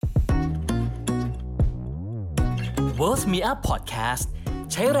Worth Me Up Podcast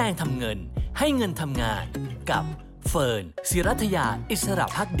ใช้แรงทำเงินให้เงินทำงานกับเฟิร์น ศิรัทยา อิสระ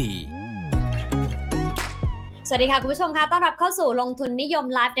ภักดีสวัสดีค่ะคุณผู้ชมค่ะต้อนรับเข้าสู่ลงทุนนิยม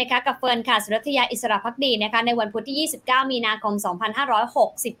ไลฟ์นะคะกับเฟิร์นค่ะศิรัทยาอิสระภักดีนะคะในวันพุธที่29มีนาคม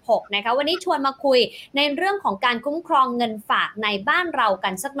2566นะคะวันนี้ชวนมาคุยในเรื่องของการคุ้มครองเงินฝากในบ้านเรากั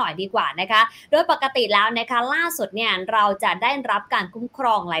นสักหน่อยดีกว่านะคะโดยปกติแล้วนะคะล่าสุดเนี่ยเราจะได้รับการคุ้มคร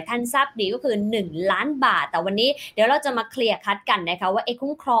องหลายท่านทราบดีก็คือ1ล้านบาทแต่วันนี้เดี๋ยวเราจะมาเคลียร์คัดกันนะคะว่า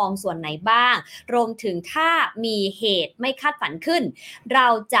คุ้มครองส่วนไหนบ้างรวมถึงถ้ามีเหตุไม่คาดฝันขึ้นเรา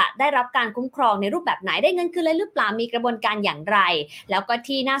จะได้รับการคุ้มครองในรูปแบบไหนได้เงินคืนหรือเปล่ามีกระบวนการอย่างไรแล้วก็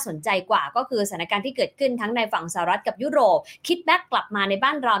ที่น่าสนใจกว่าก็คือสถานการณ์ที่เกิดขึ้นทั้งในฝั่งสหรัฐกับยุโรปคิดแบ็กกลับมาในบ้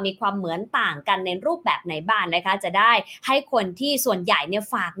านเรามีความเหมือนต่างกันในรูปแบบไหนบ้างนะคะจะได้ให้คนที่ส่วนใหญ่เนี่ย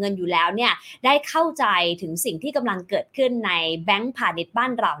ฝากเงินอยู่แล้วเนี่ยได้เข้าใจถึงสิ่งที่กำลังเกิดขึ้นในแบงก์พาณิชย์บ้า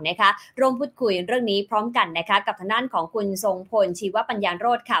นเรานะคะร่วมพูดคุยเรื่องนี้พร้อมกันนะคะกับทางด้านของคุณทรงพลชีวปัญญาโร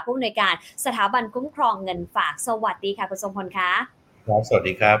จน์ค่ะผู้อำนวยการสถาบันคุ้มครองเงินฝากสวัสดีค่ะคุณทรงพลคะครับสวัส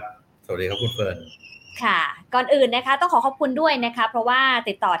ดีครับสวัสดีครับคุณเฟิร์นค่ะก่อนอื่นนะคะต้องขอขอบคุณด้วยนะคะเพราะว่า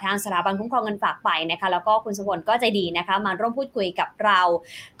ติดต่อทางสถาบันคุ้มครองเงินฝากไปนะคะแล้วก็คุณสมพลก็ใจดีนะคะมาร่วมพูดคุยกับเรา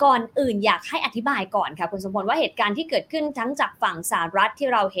ก่อนอื่นอยากให้อธิบายก่อนค่ะคุณสมพลว่าเหตุการณ์ที่เกิดขึ้นทั้งจากฝั่งสหรัฐที่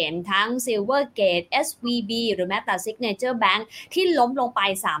เราเห็นทั้ง Silvergate SVB หรือแม้แต่ Signature Bank ที่ล้มลงไป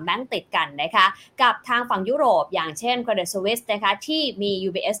3แบงก์ติดกันนะคะกับทางฝั่งยุโรปอย่างเช่น Credit Suisse นะคะที่มี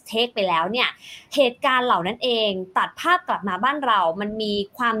UBS Take ไปแล้วเนี่ยเหตุการณ์เหล่านั้นเองตัดภาพกลับมาบ้านเรามันมี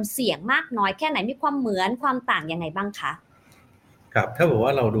ความเสี่ยงมากน้อยแค่ไหนมีความเหมือนความต่างยังไงบ้างคะครับถ้าบอกว่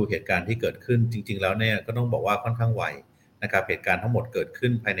าเราดูเหตุการณ์ที่เกิดขึ้นจริงๆแล้วเนี่ยก็ต้องบอกว่าค่อนข้างไวนะครับเหตุการณ์ทั้งหมดเกิดขึ้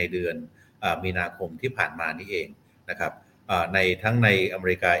นภายในเดือนมีนาคมที่ผ่านมานี่เองนะครับในทั้งในอเม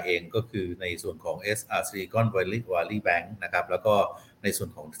ริกาเองก็คือในส่วนของ Silicon Valley Bank นะครับแล้วก็ในส่วน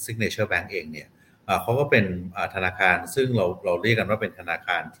ของ Signature Bank เองเนี่ยเขาก็เป็นธนาคารซึ่งเราเรียกกันว่าเป็นธนาค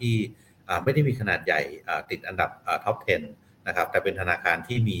ารที่ไม่ได้มีขนาดใหญ่ติดอันดับท็อป 10 นะครับแต่เป็นธนาคาร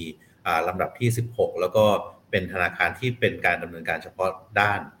ที่มีลำดับที่16แล้วก็เป็นธนาคารที่เป็นการดำเนินการเฉพาะด้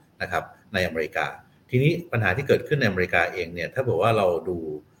านนะครับในอเมริกาทีนี้ปัญหาที่เกิดขึ้นในอเมริกาเองเนี่ยถ้าบอกว่าเราดู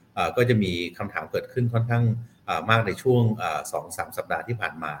ก็จะมีคำถามเกิดขึ้นค่อนข้างมากในช่วง 2-3 สัปดาห์ที่ผ่า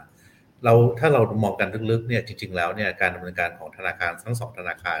นมาถ้าเรามองกันลึกๆเนี่ยจริงๆแล้วเนี่ยการดำเนินการของธนาคารทั้ง2ธน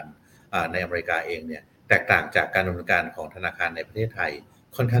าคารในอเมริกาเองเนี่ยแตกต่างจากการดำเนินการของธนาคารในประเทศไทย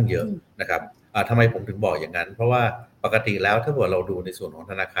ค่อนข้างเยอะนะครับทำไมผมถึงบอกอย่างนั้นเพราะว่าปกติแล้วถ้าเกิดเราดูในส่วนของ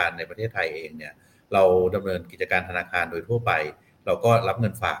ธนาคารในประเทศไทยเองเนี่ยเราดำเนินกิจการธนาคารโดยทั่วไปเราก็รับเงิ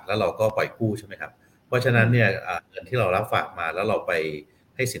นฝากแล้วเราก็ปล่อยกู้ใช่ไหมครับเพราะฉะนั้นเนี่ยเงินที่เรารับฝากมาแล้วเราไป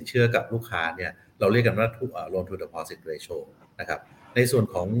ให้สินเชื่อกับลูกค้าเนี่ยเราเรียกกันว่าloan to deposit ratio นะครับในส่วน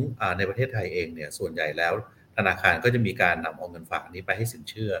ของในประเทศไทยเองเนี่ยส่วนใหญ่แล้วธนาคารก็จะมีการนำเอาเงินฝากนี้ไปให้สิน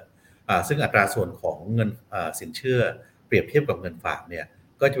เชื่อซึ่งอัตราส่วนของเงินสินเชื่อเปรียบเทียบกับเงินฝากเนี่ย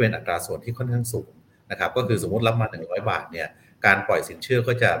ก็จะเป็นอัตราส่วนที่ค่อนข้างสูงนะครับก็คือสมมติรับมา100บาทเนี่ยการปล่อยสินเชื่อ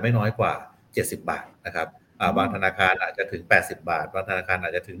ก็จะไม่น้อยกว่า70บาทนะครับบางธนาคารอาจจะถึง80บาทบางธนาคารอ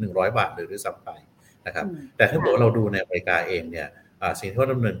าจจะถึง100บาทหรือด้วยซ้ำไปนะครับแต่ถ้าเราดูในอเมริกาเองเนี่ยสิ่งที่เขา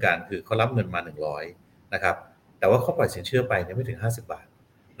ดำเนินการคือเขารับเงินมา100นะครับแต่ว่าเขาปล่อยสินเชื่อไปเนี่ยไม่ถึง50บาท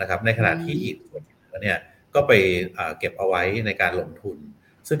นะครับในขณะที่อีกส่วนเนี่ยก็ไปเก็บเอาไว้ในการลงทุน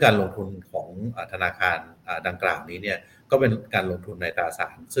ซึ่งการลงทุนของธนาคารดังกล่าวนี้เนี่ยก็เป็นการลงทุนในตราสา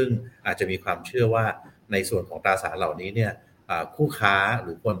รซึ่งอาจจะมีความเชื่อว่าในส่วนของตราสารเหล่านี้เนี่ยคู่ค้าห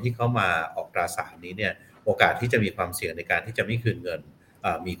รือคนที่เข้ามาออกตราสารนี้เนี่ยโอกาสที่จะมีความเสี่ยงในการที่จะไม่คืนเงิน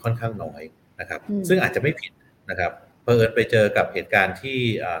มีค่อนข้างน้อยนะครับซึ่งอาจจะไม่ผิดนะครับเผอิญไปเจอกับเหตุการณ์ที่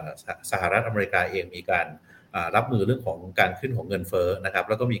สหรัฐอเมริกาเองมีการรับมือเรื่องของการขึ้นของเงินเฟ้อนะครับ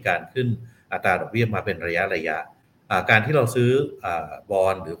แล้วก็มีการขึ้นอัตราดอกเบี้ยมาเป็นระยะการที่เราซื้อบอ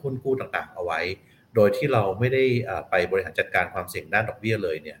นด์หรือหุ้นกู้ต่างๆเอาไว้โดยที่เราไม่ได้ไปบริหารจัดการความเสี่ยงด้านดอกเบี้ยเล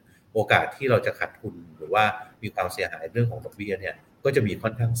ยเนี่ยโอกาสที่เราจะขาดทุนหรือว่ามีความเสียหายเรื่องของดอกเบี้ยเนี่ยก็จะมีค่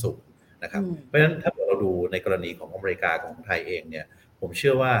อนข้างสูงนะครับเพราะฉะนั้นถ้าเราดูในกรณีของอเมริกาของไทยเองเนี่ยผมเ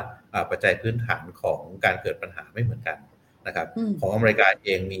ชื่อว่าปัจจัยพื้นฐานของการเกิดปัญหาไม่เหมือนกันนะครับของอเมริกาเอ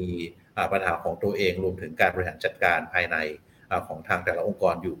งมีปัญหาของตัวเองรวมถึงการบริหารจัดการภายในของทางแต่ละองค์ก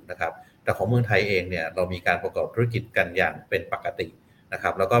รอยู่นะครับแต่ของเมืองไทยเองเนี่ยเรามีการประกอบธุรกิจกันอย่างเป็นปกตินะครั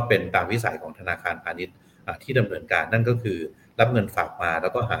บแล้วก็เป็นตามวิสัยของธนาคารพาณิชย์ที่ดำเนินการนั่นก็คือรับเงินฝากมาแล้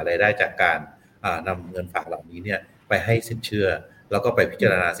วก็หารายได้จากการนำเงินฝากเหล่านี้เนี่ยไปให้สินเชื่อแล้วก็ไปพิจา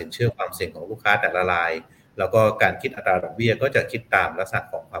รณาสินเชื่อความเสี่ยงของลูกค้าแต่ละรายแล้วก็การคิดอัตราดอกเบี้ยก็จะคิดตามลักษณะ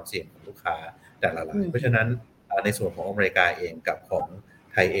ของความเสี่ยงของลูกค้าแต่ละรายเพราะฉะนั้นในส่วนของอเมริกาเองกับของ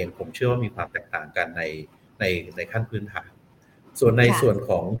ไทยเองผมเชื่อว่ามีความแตกต่างกันในขั้นพื้นฐานส่วนในส่วนข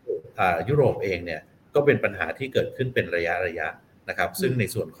องยุโรปเองเนี่ยก็เป็นปัญหาที่เกิดขึ้นเป็นระยะนะครับซึ่งใน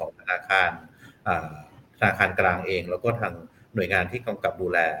ส่วนของธนาคาร ธนาคารกลางเองแล้วก็ทางหน่วยงานที่กำกับดู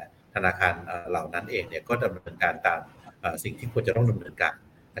แลธนาคารเหล่านั้นเองเนี่ยก็ดำเนินการตามสิ่งที่ควรจะต้องดำเนินการ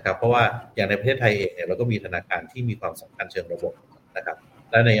นะครับเพราะว่าอย่างในประเทศไทยเองเนี่ยเราก็มีธนาคารที่มีความสำคัญเชิงระบบนะครับ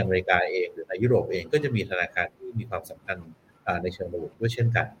และในอเมริกาเองหรือในยุโรปเองก็จะมีธนาคารที่มีความสำคัญในเชิงระบบด้วยเช่น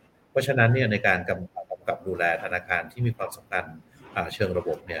กันเพราะฉะนั้นเนี่ยในการกำกับดูแลธนาคารที่มีความสำคัญเชิงระบ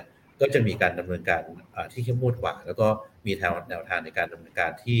บเนี่ยก็จะมีการดำเนินการที่เข้มงวดกว่าแล้วก็มีแนวทางในการดำเนินกา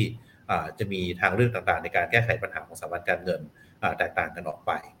รที่จะมีทางเลือกต่างๆในการแก้ไขปัญหาของสถาบันการเงินแตกต่างกันออกไ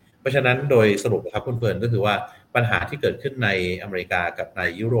ปเพราะฉะนั้นโดยสรุปครับคุณเฟิร์นก็คือว่าปัญหาที่เกิดขึ้นในอเมริกากับใน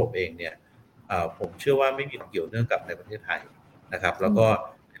ยุโรปเองเนี่ยผมเชื่อว่าไม่มีความเกี่ยวเนื่องกับในประเทศไทยนะครับแล้วก็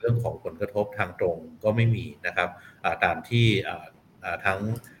ในเรื่องของผลกระทบทางตรงก็ไม่มีนะครับตามที่ทั้ง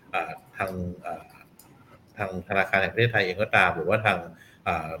ทางธนาคารแห่งประเทศไทยเองก็ตามหรือว่าทาง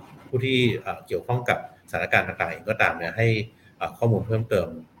ผู้ที่เกี่ยวข้องกับสถานการณ์ต่างๆเองก็ตามเนี่ยให้ข้อมูลเพิ่มเติม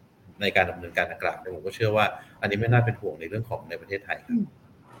ในการดำเนินการดังกล่าวผมก็เชื่อว่าอันนี้ไม่น่าเป็นห่วงในเรื่องของในประเทศไทยครับ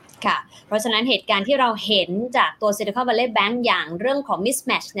ค่ะเพราะฉะนั้นเหตุการณ์ที่เราเห็นจากตัว Silicon Valley Bank อย่างเรื่องของ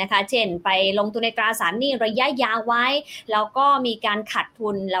mismatch นะคะเช่นไปลงทุนในตราสารหนี้ระยะยาวไว้แล้วก็มีการขาดทุ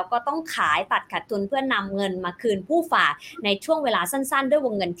นแล้วก็ต้องขายตัดขาดทุนเพื่อนำเงินมาคืนผู้ฝากในช่วงเวลาสั้นๆด้วยว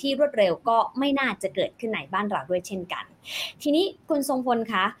งเงินที่รวดเร็วก็ไม่น่าจะเกิดขึ้นในบ้านเราด้วยเช่นกันทีนี้คุณทรงพล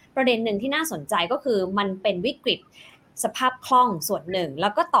คะประเด็นหนึ่งที่น่าสนใจก็คือมันเป็นวิกฤตสภาพคล่องส่วนหนึ่งแล้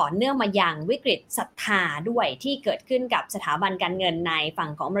วก็ต่อเนื่องมาอย่างวิกฤตศรัทธาด้วยที่เกิดขึ้นกับสถาบันการเงินในฝั่ง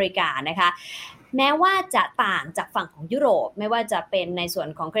ของอเมริกานะคะแม้ว่าจะต่างจากฝั่งของยุโรปไม่ว่าจะเป็นในส่วน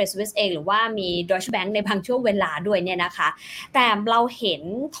ของ Credit Suisse เองหรือว่ามี Deutsche Bank ในบางช่วงเวลาด้วยเนี่ยนะคะแต่เราเห็น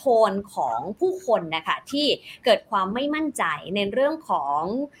โทนของผู้คนนะคะที่เกิดความไม่มั่นใจในเรื่องของ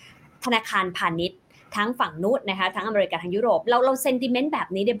ธนาคารพาณิชย์ทั้งฝั่งนู้นนะคะทั้งอเมริกาทั้งยุโรปเราเซนติเมนต์แบบ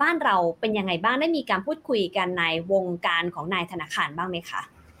นี้ในบ้านเราเป็นยังไงบ้างได้มีการพูดคุยกันในวงการของนายธนาคารบ้างไหมคะ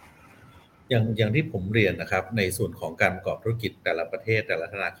อย่างที่ผมเรียนนะครับในส่วนของการประกอบธุรกิจแต่ละประเทศแต่ละ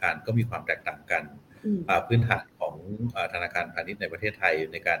ธนาคารก็มีความแตกต่างกันพื้นฐานของธนาคารพาณิชย์ในประเทศไทย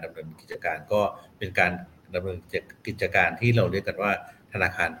ในการดำเนินกิจการก็เป็นการดำเนินกิจการที่เราเรียกกันว่าธนา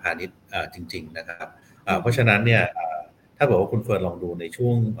คารพาณิชย์จริงๆนะครับเพราะฉะนั้นเนี่ยถ้าบอกว่าคุณเฟิร์นลองดูในช่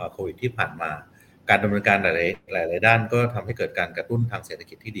วงโควิดที่ผ่านมาการดำเนินการหลายด้านก็ทำให้เกิดการกระตุ้นทางเศรษฐ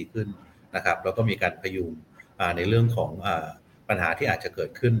กิจที่ดีขึ้นนะครับแล้วก็มีการพยุงในเรื่องของปัญหาที่อาจจะเกิด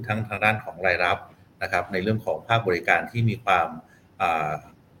ขึ้นทั้งทางด้านของรายรับนะครับในเรื่องของภาคบริการที่มีความ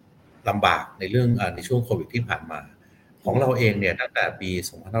ลำบากในเรื่องในช่วงโควิดที่ผ่านมาของเราเองเนี่ยตั้งแต่ปี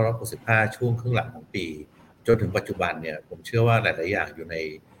2565ช่วงครึ่งหลังของปีจนถึงปัจจุบันเนี่ยผมเชื่อว่าหลายๆอย่างอยู่ใน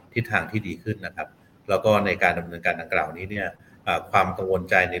ทิศทางที่ดีขึ้นนะครับแล้วก็ในการดำเนินการดังกล่าวนี้เนี่ยความกังวล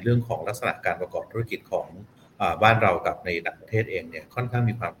ใจในเรื่องของลักษณะการประกอบธุรกิจของบ้านเรากับในต่างประเทศเองเนี่ยค่อนข้าง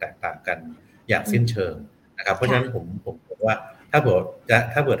มีความแตกต่างกันอย่างสิ้นเชิงนะครับเพราะฉะนั้นผมบอกว่าถ้าเ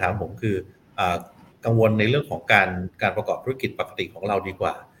ผื่อถามผมคือกังวลในเรื่องของการประกอบธุรกิจปกติของเราดีก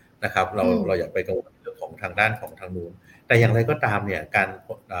ว่านะครับเราอย่าไปกังวลเรื่องของทางด้านของทางนู้นแต่อย่างไรก็ตามเนี่ย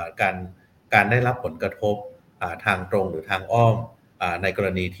การได้รับผลกระทบทางตรงหรือทางอ้อมในกร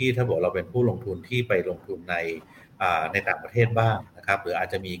ณีที่ถ้าบอกเราเป็นผู้ลงทุนที่ไปลงทุนในต่างประเทศบ้างนะครับหรืออาจ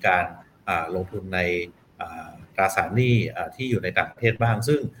จะมีการลงทุนในตราสารหนี้ที่อยู่ในต่างประเทศบ้าง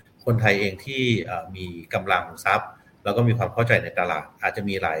ซึ่งคนไทยเองที่มีกำลังทรัพย์แล้วก็มีความเข้าใจในตลาดอาจจะ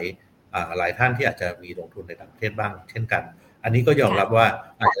มีหลายท่านที่อาจจะมีลงทุนในต่างประเทศบ้างเช่นกันอันนี้ก็ยอมรับว่า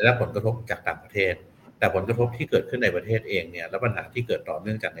อาจจะได้รับผลกระทบจากต่างประเทศแต่ผลกระทบที่เกิดขึ้นในประเทศเองเนี่ยและปัญหาที่เกิดต่อเ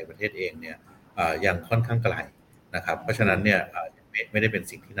นื่องจากในประเทศเองเนี่ยยังค่อนข้างไกลนะครับเพราะฉะนั้นเนี่ยไม่ได้เป็น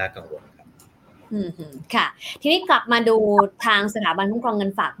สิ่งที่น่ากังวลครับค่ะทีนี้กลับมาดูทางสถาบันคุ้มครองเงิ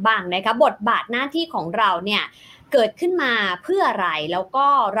นฝากบ้างนะคะบทบาทหน้าที่ของเราเนี่ยเกิดขึ้นมาเพื่ออะไรแล้วก็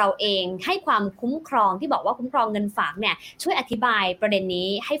เราเองให้ความคุ้มครองที่บอกว่าคุ้มครองเงินฝากเนี่ยช่วยอธิบายประเด็นนี้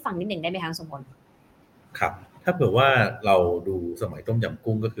ให้ฟังนิดหนึ่งได้ไหมคะสมพลครับถ้าเผื่อว่าเราดูสมัยต้มยำ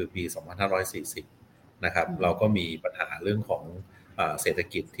กุ้งก็คือปี2540นะครับเราก็มีปัญหาเรื่องของเศรษฐ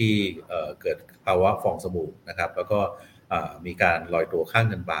กิจที่เกิดภาวะฟองสบู่นะครับแล้วก็มีการลอยตัวค่า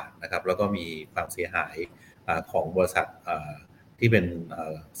เงินบาทนะครับแล้วก็มีความเสียหายของบริษัทที่เป็น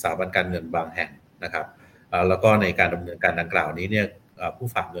สถาบันการเงินบางแห่งนะครับแล้วก็ในการดำเนินการดังกล่าวนี้เนี่ยผู้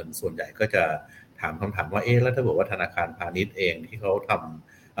ฝากเงินส่วนใหญ่ก็จะถามคำถามว่าแล้วถ้าบอกว่าธนาคารพาณิชย์เองที่เขาท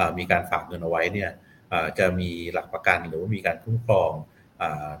ำมีการฝากเงินเอาไว้เนี่ยจะมีหลักประกันหรือว่ามีการคุ้มครอง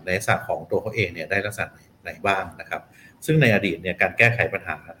ในลักษณะของตัวเขาเองเนี่ยได้ลักษณะไหนบ้างนะครับซึ่งในอดีตเนี่ยการแก้ไขปัญห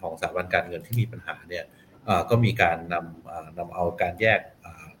าของสถาบันการเงินที่มีปัญหาเนี่ยก็มีการนำเอาการแยก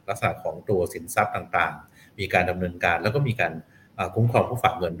ลักษณะของตัวสินทรัพย์ต่างๆมีการดำเนินการแล้วก็มีการคุ้มครองผู้ฝ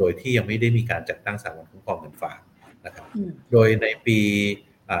ากเงินโดยที่ยังไม่ได้มีการจัดตั้งสถาบันคุ้มครองเงินฝากนะครับโดยในปี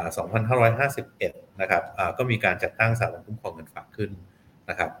2551นะครับก็มีการจัดตั้งสถาบันคุ้มครองเงินฝากขึ้น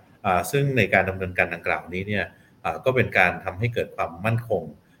นะครับ ซึ่งในการดำเนินการดังกล่าวนี้เนี่ยก็เป็นการทำให้เกิดความมั่นคง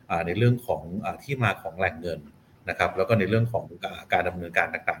ในเรื่องของที่มาของแหล่งเงินนะครับแล้วก็ในเรื่องของการดำเนินการ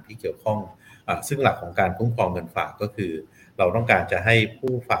ต่างๆที่เกี่ยวข้องซึ่งหลักของการคุ้มครองเงินฝากก็คือเราต้องการจะให้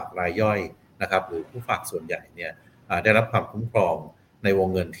ผู้ฝากรายย่อยนะครับหรือผู้ฝากส่วนใหญ่เนี่ยได้รับความคุ้มครองในวง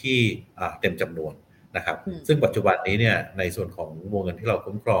เงินที่เต็มจำนวนนะครับซึ่งปัจจุบันนี้เนี่ยในส่วนของวงเงินที่เรา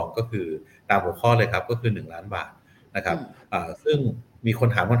คุ้มครองก็คือตามหัวข้อเลยครับก็คือ1ล้านบาทนะครับซึ่งมีคน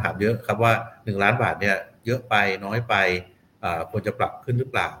ถามคำถามเยอะครับว่า1ล้านบาทเนี่ยเยอะไปน้อยไปควรจะปรับขึ้นหรือ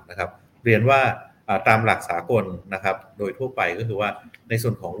เปล่านะครับเรียนว่าตามหลักสากลนะครับโดยทั่วไปก็คือว่าในส่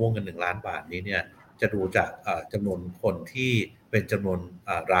วนของวงเงิน1ล้านบาทนี้เนี่ยจะดูจากจำนวนคนที่เป็นจำนวน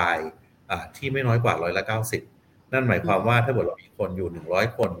รายที่ไม่น้อยกว่า90%นั่นหมายความว่าถ้าเกิดเรามีคนอยู่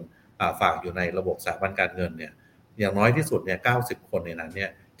100คนฝากอยู่ในระบบสถาบันการเงินเนี่ยอย่างน้อยที่สุดเนี่ย90คนในนั้นเนี่ย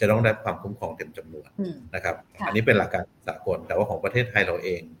จะต้องได้ความคุ้มครองเต็มจำนวนนะครับอันนี้เป็นหลักการสากลแต่ว่าของประเทศไทยเราเอ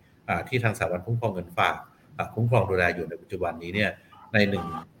งที่ทางสถาบันคุ้มครองเงินฝากคุ้มครองดูแลอยู่ในปัจจุบันนี้เนี่ยใ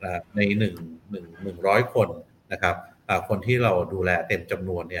น100คนนะครับคนที่เราดูแลเต็มจำน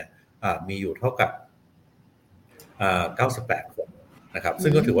วนเนี่ยมีอยู่เท่ากับ98คนนะครับซึ่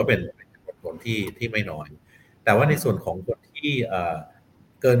งก็ถือว่าเป็นคนที่ไม่น้อยแต่ว่าในส่วนของคนที่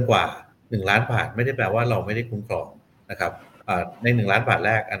เกินกว่า1ล้านบาทไม่ได้แปลว่าเราไม่ได้คุ้มครองนะครับใน1ล้านบาทแ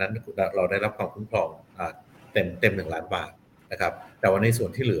รกอันนั้นเราได้รับความคุ้มครองเต็ม1ล้านบาทนะครับแต่ว่าในส่วน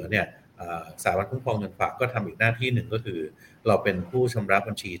ที่เหลือเนี่ยสถาบันคุ้มครองเงินฝากก็ทำอีกหน้าที่หนึ่งก็คือเราเป็นผู้ชำระ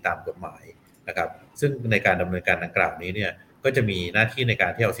บัญชีตามกฎหมายนะครับซึ่งในการดำเนินการดังกล่าวนี้เนี่ยก็จะมีหน้าที่ในกา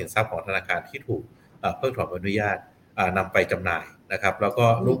รที่เอาสินทรัพย์ของธนาคารที่ถูกเพิกถอนใบอนุญาตนำไปจำหน่ายนะครับแล้วก็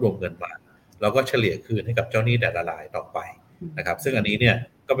รวบรวมเงินมาแล้วก็เฉลี่ยคืนให้กับเจ้าหนี้แต่ละรายต่อไปนะครับซึ่งอันนี้เนี่ย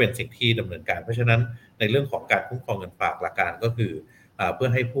ก็เป็นสิ่งที่ดำเนินการเพราะฉะนั้นในเรื่องของการคุ้มครองเงินฝากหลักการก็คือเพื่อ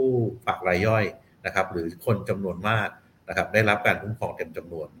ให้ผู้ฝากรายย่อยนะครับหรือคนจำนวนมากนะครับได้รับการคุ้มครองเต็มจ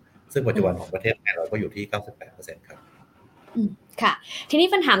ำนวนซึ่งปัจจุบันของประเทศไทยเราก็อยู่ที่ 98% ครับค่ะทีนี้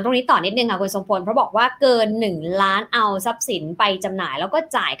ปัญหาตรงนี้ต่อนิดนึงค่ะคุณทรงพลเพราะบอกว่าเกิน1ล้านเอาทรัพย์สินไปจำหน่ายแล้วก็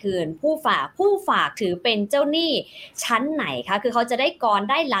จ่ายคืนผู้ฝากถือเป็นเจ้าหนี้ชั้นไหนคะคือเขาจะได้ก่อน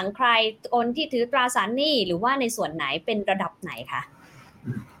ได้หลังใครคนที่ถือตราสารหนี้หรือว่าในส่วนไหนเป็นระดับไหนคะ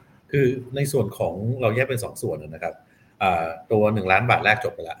คือในส่วนของเราแยกเป็น2ส่วนนะครับตัว1ล้านบาทแรกจ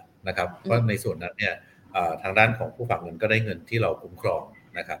บไปแล้วนะครับเพราะในส่วนนั้นเนี่ยทางด้านของผู้ฝากเงินก็ได้เงินที่เราคุ้มครอง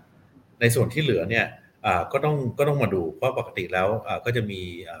นะครับในส่วนที่เหลือเนี่ยก็ต้องมาดูเพราะปกติแล้วก็จะมี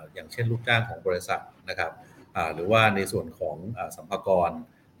อย่างเช่นลูกจ้างของบริษัทนะครับหรือว่าในส่วนของสัมภาระ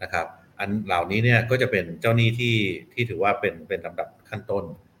นะครับอันเหล่านี้เนี่ยก็จะเป็นเจ้าหนี้ที่ถือว่าเป็นลำดับขั้นต้น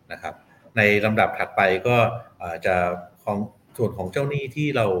นะครับในลำดับถัดไปก็จะของส่วนของเจ้าหนี้ที่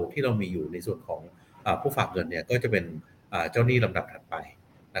เรามีอยู่ในส่วนของผู้ฝากเงินเนี่ยก็จะเป็นเจ้าหนี้ลำดับถัดไป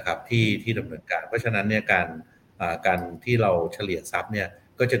นะครับที่ดำเนินการเพราะฉะนั้นเนี่ยการที่เราเฉลี่ยทรัพย์เนี่ย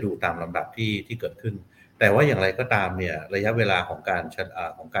ก็จะดูตามลำดับที่เกิดขึ้นแต่ว่าอย่างไรก็ตามเนี่ยระยะเวลาของกา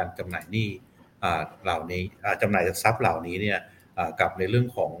รจำหน่ายหนี้เหล่านี้จำหน่ายทรัพย์เหล่านี้เนี่ยกับในเรื่อง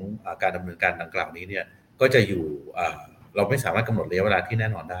ของการดำเนินการดังกล่าวนี้เนี่ยก็จะอยู่เราไม่สามารถกำหนดระยะเวลาที่แน่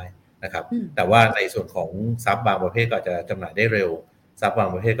นอนได้นะครับแต่ว่าในส่วนของทรัพย์บางประเภทก็อาจจะจำหน่ายได้เร็วทรัพย์บาง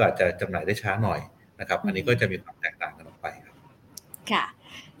ประเภทก็อาจจะจำหน่ายได้ช้าหน่อยนะครับอันนี้ก็จะมีความแตกต่างกันออกไปครับค่ะ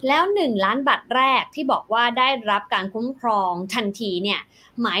แล้ว1ล้านบาทแรกที่บอกว่าได้รับการคุ้มครองทันทีเนี่ย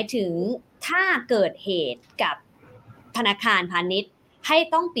หมายถึงถ้าเกิดเหตุกับธนาคารพาณิชย์ให้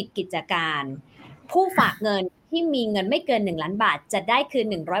ต้องปิดกิจการผู้ฝากเงินที่มีเงินไม่เกิน1ล้านบาทจะได้คืน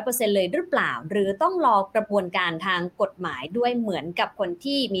 100% เลยหรือเปล่าหรือต้องรอกระบวนการทางกฎหมายด้วยเหมือนกับคน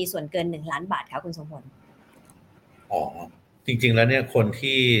ที่มีส่วนเกิน1ล้านบาทคะคุณสมพลจริงๆแล้วเนี่ยคน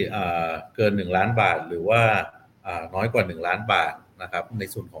ที่เกิน1ล้านบาทหรือว่าน้อยกว่า1ล้านบาทนะครับใน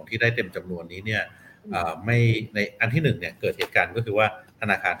ส่วนของที่ได้เต็มจำนวนนี้เนี่ยไม่ในอันที่1เนี่ยเกิดเหตุการณ์ก็คือว่าธ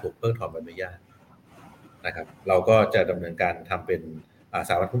นาคารถูกเพิกถอนใบอนุญาตนะครับเราก็จะดำเนินการทำเป็นส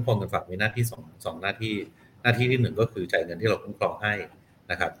ถาบันคุ้มครองเงินฝากมีหน้าที่2หน้าที่ที่1ก็คือจ่ายเงินที่เราคุ้มครองให้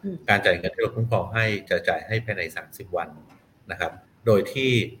นะครับการจ่ายเงินที่เราคุ้มครองให้จะจ่ายให้ภายใน30วันนะครับโดย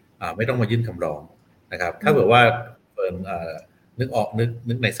ที่ไม่ต้องมายื่นคำร้องนะครับถ้าเกิดว่า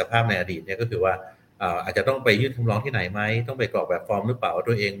นึกในสภาพในอดีตเนี่ยก็คือว่าอาจจะต้องไปยื่นคำร้องที่ไหนไหมต้องไปกรอกแบบฟอร์มหรือเปล่าว่า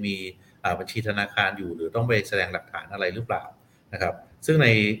ตัวเองมีบัญชีธนาคารอยู่หรือต้องไปแสดงหลักฐานอะไรหรือเปล่านะครับซึ่งใน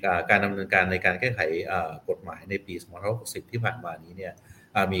การดำเนินการในการแก้ไขกฎหมายในปี2560ที่ผ่านมานี้เนี่ย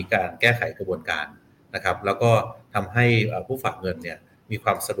มีการแก้ไขกระบวนการนะครับแล้วก็ทำให้ผู้ฝากเงินเนี่ยมีคว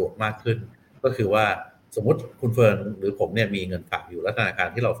ามสะดวกมากขึ้นก็คือว่าสมมติคุณเฟิร์นหรือผมเนี่ยมีเงินฝากอยู่และธนาคาร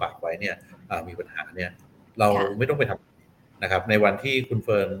ที่เราฝากไว้เนี่ยมีปัญหาเนี่ยเราไม่ต้องไปทำนะครับในวันที่คุณเ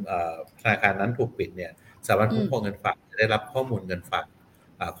ฟิร์นธนาคารนั้นถูกปิดเนี่ยสถาบันคุ้มครองเงินฝากจะได้รับข้อมูลเงินฝาก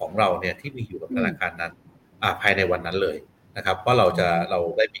ของเราเนี่ยที่มีอยู่กับธนาคารนั้นภายในวันนั้นเลย นะครับเพราะเรา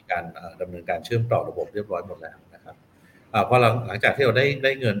ได้มีการดำเนินการเชื่อมต่อระบบเรียบร้อยหมดแล้วนะครับพอหลังจากที่เราไ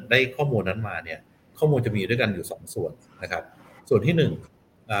ด้เงินได้ข้อมูลนั้นมาเนี่ยข้อมูลจะมีด้วยกันอยู่2ส่วนนะครับส่วนที่1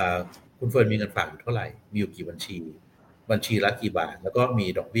คุณเฟิร์นมีเงินฝากอยู่เท่าไหร่มีอยู่กี่บัญชีละกี่บาทแล้วก็มี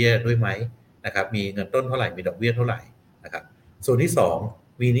ดอกเบี้ยด้วยไหมนะครับมีเงินต้นเท่าไหร่มีดอกเบี้ยเท่าไหร่นะครับส่วนที่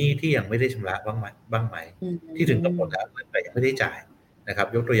2มีหนี้ที่ยังไม่ได้ชำระบ้างไหมที่ถึงกำหนดแล้วแต่ยังไม่ได้จ่ายนะครับ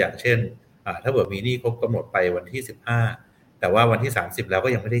ยกตัวอย่างเช่นถ้าเกิดมีหนี้ครบกำหนดไปวันที่15แต่ว่าวันที่30แล้วก็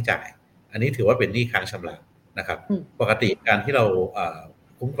ยังไม่ได้จ่ายอันนี้ถือว่าเป็นหนี้ค้างชำระนะครับปกติการที่เรา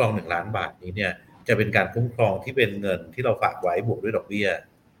คุ้มครอง1 ล้านบาทนี้เนี่ยจะเป็นการคุ้มครองที่เป็นเงินที่เราฝากไว้บวกด้วยดอกเบี้ย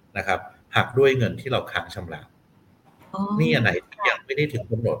นะครับหักด้วยเงินที่เราค้างชำระหนี้อันไหนที่ยังไม่ได้ถึง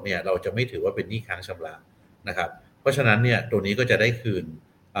กำหนดเนี่ยเราจะไม่ถือว่าเป็นหนี้ค้างชำระนะครับเพราะฉะนั้นเนี่ยตัวนี้ก็จะได้คืน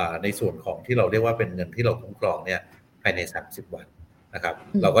ในส่วนของที่เราเรียกว่าเป็นเงินที่เราคุ้มครองเนี่ยภายใน30 วันนะครับ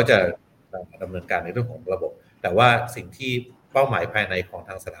เราก็จะดำเนินการในเรื่องของระบบแต่ว่าสิ่งที่เป้าหมายภายในของท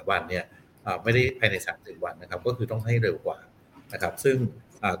างสถาบันเนี่ยไม่ได้ภายใน30 วันนะครับก็คือต้องให้เร็วกว่านะครับซึ่ง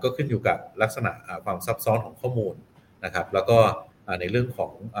ก็ขึ้นอยู่กับลักษณะความซับซ้อนของข้อมูลนะครับแล้วก็ในเรื่องขอ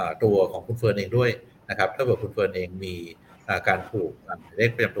งตัวของคุณเฟิร์นเองด้วยนะครับถ้าเกิดคุณเฟิร์นเองมีการผูกเลข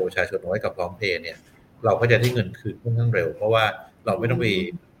ประจำตัวประชาชนไว้กับพร้อมเพย์เนี่ยเราก็จะได้เงินคืนค่อนข้างเร็วเพราะว่าเราไม่ต้องไป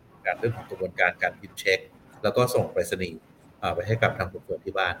การเรื่องของกระบวนการการพิมพ์เช็คแล้วก็ส่งไปรษณีย์ไปให้กับทางคุณเฟิร์น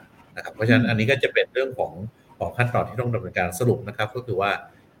ที่บ้านนะครับเพราะฉะนั้นอันนี้ก็จะเป็นเรื่องของขั้นตอนที่ต้องดำเนินการสรุปนะครับก็คือว่า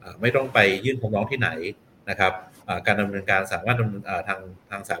ไม่ต้องไปยื่นคำร้องที่ไหนนะครับการดำเนินการสามารถ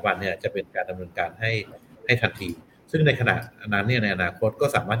ทางสถาบันเนี่ยจะเป็นการดำเนินการให้ทันทีซึ่งในขณะนั้นเนี่ยในอนาคตก็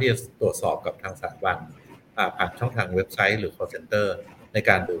สามารถที่จะตรวจสอบกับทางสถาบันผ่านช่องทางเว็บไซต์หรือ call center ใน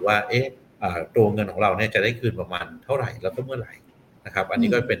การดูว่าตัวเงินของเราเนี่ยจะได้คืนประมาณเท่าไหร่แล้วก็เมื่อไหร่นะครับอันนี้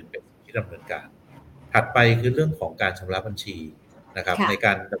ก็เป็นที่ดำเนินการถัดไปคือเรื่องของการชำระบัญชีนะครับในก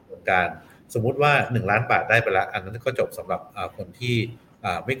ารดำเนินการสมมุติว่า1 ล้านบาทได้ไปแล้วอันนั้นก็จบสำหรับคนที่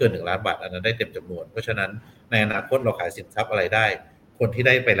ไม่เกิน1 ล้านบาทอันนั้นได้เต็มจำนวนเพราะฉะนั้นในอนาคตเราขายสินทรัพย์อะไรได้คนที่ไ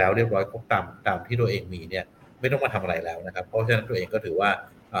ด้ไปแล้วเรียบร้อยครบตามที่ตัวเองมีเนี่ยไม่ต้องมาทำอะไรแล้วนะครับเพราะฉะนั้นตัวเองก็ถือว่า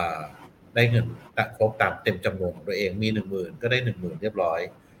ได้เงินครบตามเต็มจำนวนของตัวเองมี 10,000 ก็ได้ 10,000 เรียบร้อย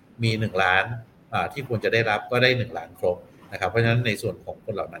มี1 ล้านที่ควรจะได้รับก็ได้1 ล้านครบนะครับเพราะฉะนั้นในส่วนของค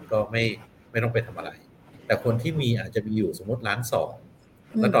นเหล่านั้นก็ไม่ต้องไปทำอะไรแต่คนที่มีอาจจะมีอยู่สมมติ 1.2 ล้าน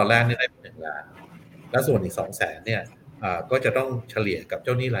แล้วตอนแรกเนี่ยได้เป็น1 ล้านแล้วส่วนอีก 200,000 เนี่ยก็จะต้องเฉลี่ยกับเ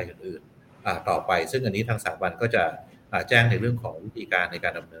จ้าหนี้รายอื่นๆต่อไปซึ่งอันนี้ทางสถาบันก็จะแจ้งในเรื่องของวิธีการในกา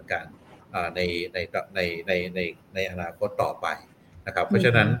รดำเนินการในอนาคตต่อไปนะครับเพราะฉ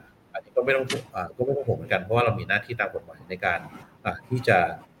ะนั้นอันนี้ก็ไม่ต้องห่วงเหมือนกันเพราะว่าเรามีหน้าที่ตามกฎหมายในการที่จะ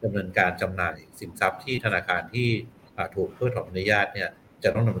ดำเนินการจำหน่ายสินทรัพย์ที่ธนาคารที่ถูกเพิกถอนอนุญาตเนี่ยจะ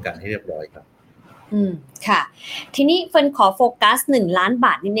ต้องดำเนินการให้เรียบร้อยครับค่ะทีนี้เฟิร์นขอโฟกัส1 ล้านบ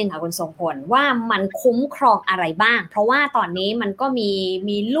าทนิดนึงค่ะคุณทรงพลว่ามันคุ้มครองอะไรบ้างเพราะว่าตอนนี้มันก็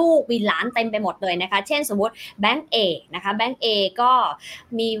มีลูกมีหลานเต็มไปหมดเลยนะคะเช่นสมมติแบงก์ A นะคะแบงก์ A ก็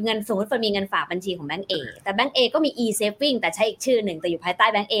มีเงินสมมติเฟิร์นมีเงินฝากบัญชีของแบงก์ A แต่แบงก์ A ก็มี e-saving แต่ใช้อีกชื่อหนึ่งแต่อยู่ภายใต้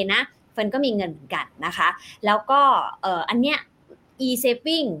แบงก์ A นะเฟิร์นก็มีเงินเหมือนกันนะคะแล้วก็อันเนี้ย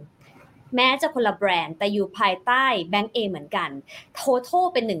e-savingแม้จะคนละแบรนด์แต่อยู่ภายใต้แบงก์ A เหมือนกัน total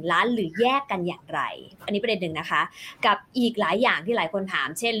เป็น1 ล้านหรือแยกกันอย่างไรอันนี้ประเด็นหนึ่งนะคะกับอีกหลายอย่างที่หลายคนถาม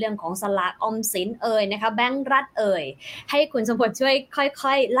เช่นเรื่องของสลากออมสินนะคะแบงก์รัฐให้คุณสมพลช่วยค่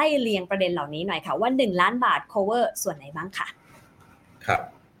อยๆไล่เรียงประเด็นเหล่านี้หน่อยค่ะว่า1 ล้านบาท cover ส่วนไหนบ้างค่ะครับ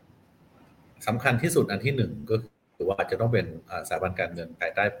สำคัญที่สุดอันที่1ก็คือว่าจะต้องเป็นสถาบันการเงินภา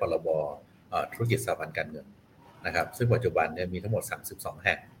ยใต้พรบธุรกิจสถาบันการเงินนะครับซึ่งปัจจุบันเนี่ยมีทั้งหมด32 แ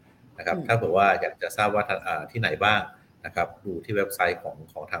ห่งนะครับถ้าเผื่อว่าอยากจะทราบว่าที่ไหนบ้างนะครับดูที่เว็บไซต์ข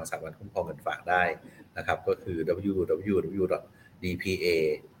องทางสถาบันคุ้มครองเงินฝากได้นะครับก็คือ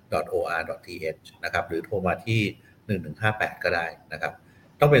www.dpa.or.th นะครับหรือโทรมาที่1158ก็ได้นะครับ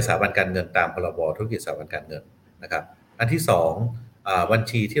ต้องเป็นสถาบันการเงินตามพรบธุรกิจสถาบันการเงินนะครับอันที่2บัญ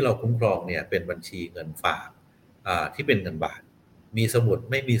ชีที่เราคุ้มครองเนี่ยเป็นบัญชีเงินฝากที่เป็นเงินบาทมีสมุด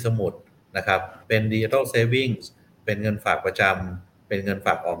ไม่มีสมุดนะครับเป็น Digital Savings เป็นเงินฝากประจำเป็นเงินฝ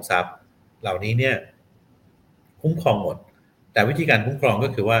ากออมทรัพย์เหล่านี้เนี่ยคุ้มครองหมดแต่วิธีการคุ้มครองก็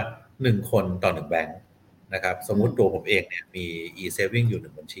คือว่า1 คนต่อ1 แบงค์นะครับสมมุติตัวผมเองเนี่ยมี e-saving อยู่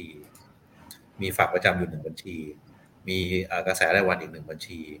1 บัญชีมีฝากประจำอยู่1 บัญชีมีกระแสรายวันอีก1 บัญ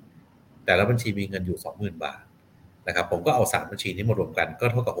ชีแต่ละบัญชีมีเงินอยู่ 20,000 บาทนะครับผมก็เอา3 บัญชีนี้มารวมกันก็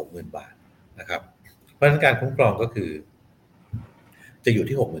เท่ากับ 60,000 บาทนะครับเพราะฉะนั้นการคุ้มครองก็คือจะอยู่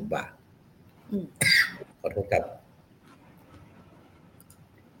ที่ 60,000 บาทขอโทษครับ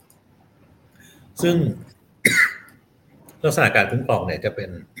ซึ่งลักษณะการคุ้มครองเนี่ยจะเป็น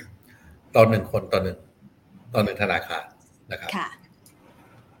ต่อ1 คนต่อ1ธนาคารนะครับ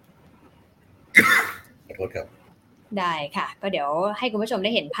ขอโทษครับ ได้ค่ะก็เดี๋ยวให้คุณผู้ชมไ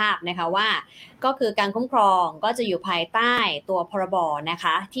ด้เห็นภาพนะคะว่าก็คือการคุ้มครองก็จะอยู่ภายใต้ตัวพรบนะค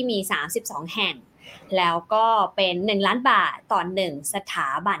ะที่มี32แห่งแล้วก็เป็น1ล้านบาทต่อ1สถา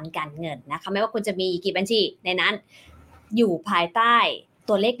บันการเงินนะคะไม่ว่าคุณจะมีกี่บัญชีในนั้นอยู่ภายใต้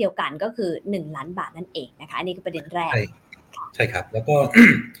ตัวเลขเดียวกันก็คือ1ล้านบาทนั่นเองนะคะอันนี้คือประเด็นแรกใช่ครับแล้วก็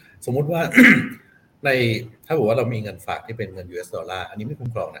สมมุติว่า ในถ้าบอกว่าเรามีเงินฝากที่เป็นเงิน US ดอลลาร์อันนี้ไม่คุ้ม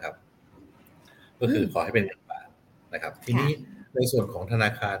ครองนะครับก็คือขอให้เป็นเงินบาทนะครับทีนี้ในส่วนของธนา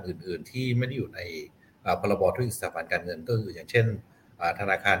คารอื่นๆที่ไม่ได้อยู่ในพรบธุรกิจสถาบันการเงินก็คืออย่างเช่นธ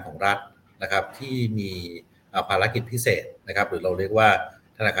นาคารของรัฐนะครับที่มีภารกิจพิเศษนะครับหรือเราเรียกว่า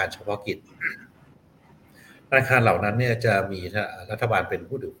ธนาคารเฉพาะกิจธนาคารเหล่านั้นเนี่ยจะมีรัฐบาลเป็น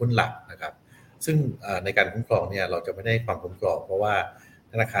ผู้ถือหุ้นหลักนะครับซึ่งในการคุ้มครองเนี่ยเราจะไม่ได้ความคุ้มครองเพราะว่า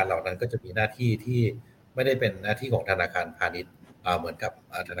ธนาคารเหล่านั้นก็จะมีหน้าที่ที่ไม่ได้เป็นหน้าที่ของธนาคารพาณิชย์เหมือนกับ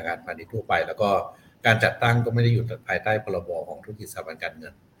ธนาคารพาณิชย์ทั่วไปแล้วก็การจัดตั้งก็ไม่ได้อยู่ภายใต้พรบของธุรกิจสถาบันการเงิ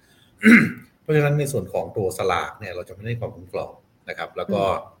น เพราะฉะนั้นในส่วนของตัวสลากเนี่ยเราจะไม่ได้ความคุ้มครองนะครับแล้วก็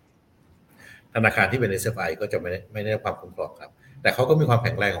ธนาคารที่เป็น SFI ก็จะไม่ได้ความคุ้มครองครับแต่เขาก็มีความแ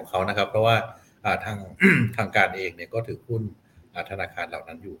ข็งแรงของเขานะครับเพราะว่าทางการเองเนี่ยก็ถือหุ้นธนาคารเหล่า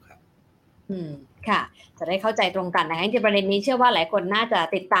นั้นอยู่ครับค่ะจะได้เข้าใจตรงกันนะคะในประเด็นนี้เชื่อว่าหลายคนน่าจะ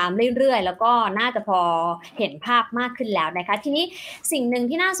ติดตามเรื่อยๆแล้วก็น่าจะพอเห็นภาพมากขึ้นแล้วนะคะทีนี้สิ่งหนึ่ง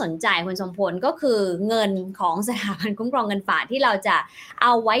ที่น่าสนใจคุณสมพลก็คือเงินของสถาบันคุ้มครองเงินฝากที่เราจะเอ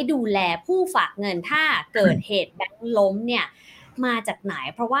าไว้ดูแลผู้ฝากเงินถ้าเกิดเหตุแบงก์ล้มเนี่ยมาจากไหน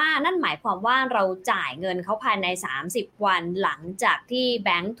เพราะว่านั่นหมายความว่าเราจ่ายเงินเขาภายใน30วันหลังจากที่แบ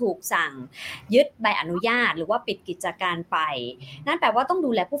งก์ถูกสั่งยึดใบอนุญาตหรือว่าปิดกิจการไปนั่นแปลว่าต้อง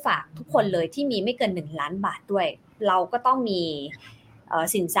ดูแลผู้ฝากทุกคนเลยที่มีไม่เกิน1ล้านบาทด้วยเราก็ต้องมี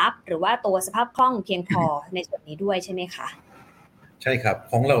สินทรัพย์หรือว่าตัวสภาพคล่องเพียงพอในส่วนนี้ด้วยใช่ไหมคะใช่ครับ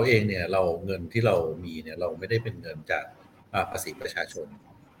ของเราเองเนี่ยเราเงินที่เรามีเนี่ยเราไม่ได้เป็นเงินจากภาษีประชาชน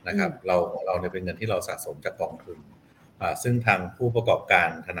นะครับเราเนี่ยเป็นเงินที่เราสะสมจากกองทุนซึ่งทางผู้ประกอบการ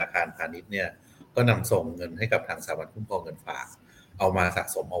ธนาคารพาณิชย์เนี่ยก็นำส่งเงินให้กับทางสถาบันคุ้มครองเงินฝากเอามาสะ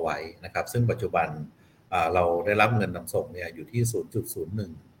สมเอาไว้นะครับซึ่งปัจจุบันเราได้รับเงินนำส่งเนี่ยอยู่ที่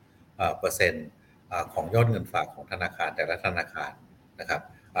 0.01% ของยอดเงินฝากของธนาคารแต่ละธนาคารนะครับ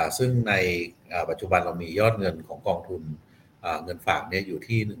ซึ่งในปัจจุบันเรามียอดเงินของกองทุนเงินฝากเนี่ยอยู่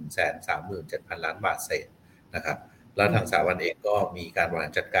ที่ 137,000 ล้านบาทเศษนะครับแล้วทางสถาบันเองก็มีการบริหา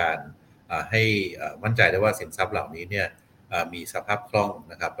รจัดการให้มั่นใจได้ว่าสินทรัพย์เหล่านี้เนี่ยมีสภาพคล่อง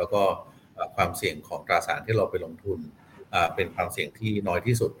นะครับแล้วก็ความเสี่ยงของตราสารที่เราไปลงทุนเป็นความเสี่ยงที่น้อย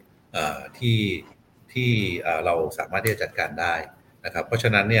ที่สุดที่เราสามารถที่จะจัดการได้นะครับเพราะฉ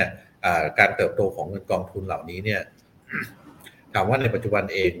ะนั้นเนี่ยการเติบโตของเงินกองทุนเหล่านี้เนี่ยถามว่าในปัจจุบัน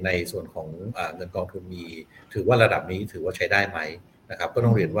เองในส่วนของเงินกองทุนมีถือว่าระดับนี้ถือว่าใช้ได้ไหมนะครับก็ต้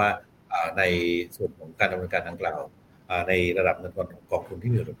องเรียนว่าในส่วนของการดำเนินการดังกล่าวในระดับเงินกองทุน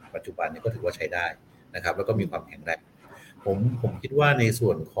ที่มีอยู่ปัจจุบันนี้ก็ถือว่าใช้ได้นะครับแล้วก็มีความแข็งแรงผมคิดว่าในส่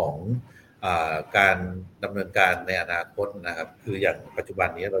วนของการดำเนินการในอนาคตนะครับคืออย่างปัจจุบัน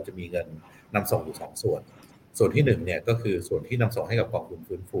นี้เราจะมีเงินนำส่งอยู่2ส่วนที่1เนี่ยก็คือส่วนที่นำส่งให้กับกองทุน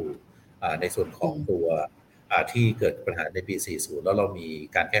ฟื้นฟูในส่วนของตัวที่เกิดปัญหาในปี 40 แล้วเรามี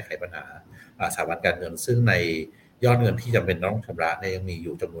การแก้ไขปัญหาสถาบันการเงินซึ่งในยอดเงินที่จำเป็นต้องชำระเนี่ยยังมีอ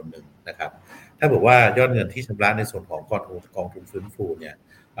ยู่จำนวนหนึ่งนะครับถ้าบอกว่ายอดเงินที่ชำระในส่วนของกองทุนฟื้นฟูเนี่ย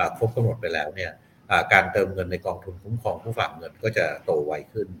ครบกำหนดไปแล้วเนี่ยการเติมเงินในกองทุนคุ้มครองผู้ฝากเงินก็จะโตไว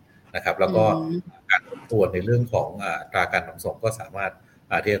ขึ้นนะครับแล้วก็การทบทวนในเรื่องของอัตราการนำส่งก็สามารถ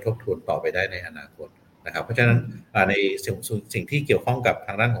ที่จะทบทวนต่อไปได้ในอนาคตนะครับเพราะฉะนั้นในสิ่งที่เกี่ยวข้องกับท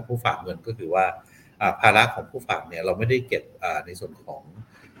างด้านของผู้ฝากเงินก็คือว่าภาระของผู้ฝากเนี่ยเราไม่ได้เก็บในส่วนของ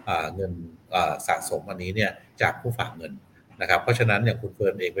เงินสะสมอันนี้เนี่ยจากผู้ฝากเงินนะครับเพราะฉะนั้นอย่างคุณเฟิ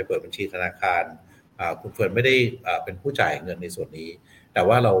ร์นเองไปเปิดบัญชีธนาคารคุณเฟิร์นไม่ได้เป็นผู้จ่ายเงินในส่วนนี้แต่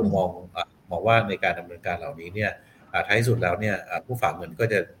ว่าเรามองว่าในการดำเนินการเหล่านี้เนี่ยท้ายสุดแล้วเนี่ยผู้ฝากเงินก็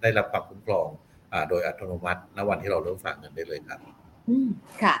จะได้รับความคุ้มครองโดยอัตโนมัติณวันที่เราเริ่มฝากเงินได้เลยครับ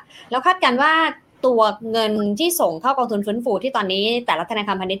ค่ะแล้วคาดการณ์ว่าตัวเงินที่ส่งเข้ากองทุนฟื้นฟูที่ตอนนี้แต่ละธนาค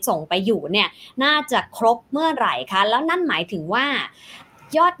ารพาณิชย์ส่งไปอยู่เนี่ยน่าจะครบเมื่อไหร่คะแล้วนั่นหมายถึงว่า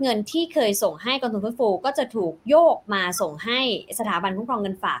ยอดเงินที่เคยส่งให้กองทุนฟื้นฟูก็จะถูกโยกมาส่งให้สถาบันคุ้มครองเ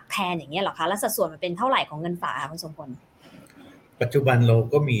งินฝากแทนอย่างเงี้ยหรอคะแล้วสัดส่วนมันเป็นเท่าไหร่ของเงินฝากคะคุณสมพลปัจจุบันเรา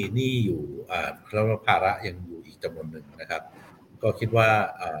ก็มีหนี้อยู่แล้วภาระยังอยู่อีกจำนวนหนึ่งนะครับก็คิดว่า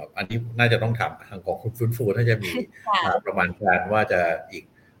อันนี้น่าจะต้องถามทางกองทุนฟื้นฟูน่าจะมีประมาณการว่าจะอีก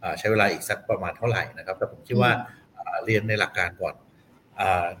ใช้เวลาอีกสักประมาณเท่าไหร่นะครับแต่ผมคิดว่าเรียนในหลักการก่อน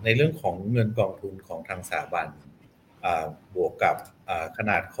ในเรื่องของเงินกองทุนของทางสถาบันบวกกับข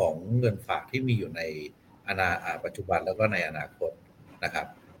นาดของเงินฝากที่มีอยู่ในปัจจุบันแล้วก็ในอนาคตนะครับ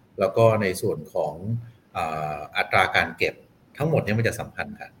แล้วก็ในส่วนของ อัตราการเก็บทั้งหมดนี้มันจะสัมพัน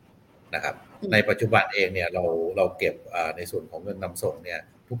ธ์กันนะครับในปัจจุบันเองเนี่ยเราเก็บในส่วนของเงินนำส่งเนี่ย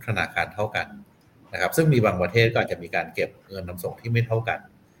ทุกธนาคารเท่ากันนะครับซึ่งมีบางประเทศก็อาจจะมีการเก็บเงินนำส่งที่ไม่เท่ากัน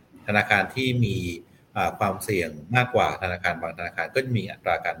ธนาคารที่มีความเสี่ยงมากกว่าธนาคารบางธนาคารก็จะมีอัต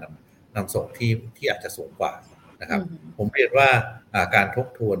ราการนำส่งที่อาจจะสูงกว่านะครับผมเรียนว่าการทบ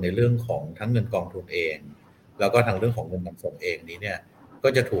ทวนในเรื่องของทั้งเงินกองทุนเองแล้วก็ทางเรื่องของเงินนำส่งเองนี้เนี่ยก็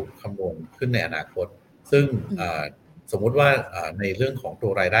จะถูกคำนวณขึ้นในอนาคตซึ่งสมมุติว่าในเรื่องของตั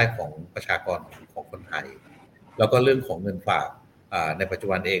วรายได้ของประชากรของคนไทยแล้วก็เรื่องของเงินฝากในปัจจุ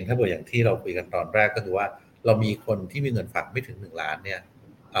บันเองถ้าเกิดอย่างที่เราคุยกันตอนแรกก็คือว่าเรามีคนที่มีเงินฝากไม่ถึง1 ล้านเนี่ย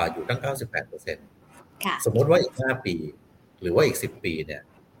อยู่ตั้ง 98% สมมติว่าอีก5 ปีหรือว่าอีก10 ปีเนี่ย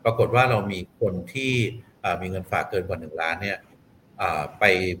ปรากฏว่าเรามีคนที่มีเงินฝากเกินกว่า1 ล้านเนี่ย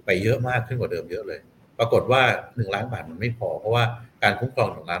ไปเยอะมากขึ้นกว่าเดิมเยอะเลยปรากฏว่า1 ล้านบาทมันไม่พอเพราะว่าการคุ้มครอง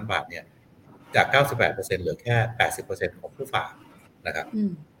1 ล้านบาทเนี่ยจาก 98% เหลือแค่ 80% ของผู้ฝากนะครับ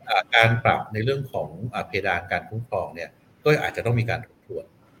การปรับในเรื่องของเพดานการคุ้มครองเนี่ยก็อาจจะต้องมีการทบทวน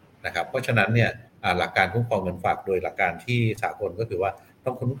นะครับเพราะฉะนั้นเนี่ยหลักการคุ้มครองเงินฝากโดยหลักการที่สากลก็คือว่าต้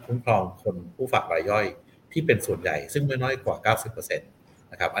องคุ้มครองคนผู้ฝากรายย่อยที่เป็นส่วนใหญ่ซึ่งไม่น้อยกว่า 90% น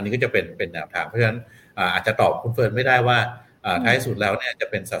ะครับอันนี้ก็จะเป็นแนวทางเพราะฉะนั้นอาจจะตอบคุณเฟิร์นไม่ได้ว่าท้ายสุดแล้วเนี่ยจะ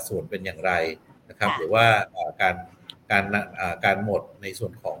เป็นสัดส่วนเป็นอย่างไรนะครับหรือว่าการหมดในส่ว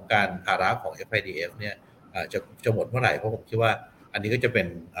นของการภาระของ FIDF เนี่ยจะหมดเมื่อไหร่เพราะผมคิดว่าอันนี้ก็จะเป็น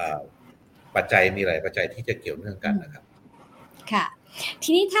ปัจจัยมีหลายปัจจัยที่จะเกี่ยวเนื่องกันนะครับค่ะที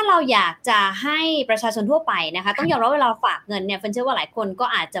นี้ถ้าเราอยากจะให้ประชาชนทั่วไปนะคะต้องยอมรับเวลาฝากเงินเนี่ยเฟิร์นเชื่อว่าหลายคนก็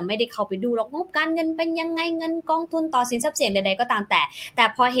อาจจะไม่ได้เข้าไปดูหรอกงบการเงินเป็นยังไงเงินกองทุนต่อสินทรัพย์เสี่ยงใดๆก็ตามแต่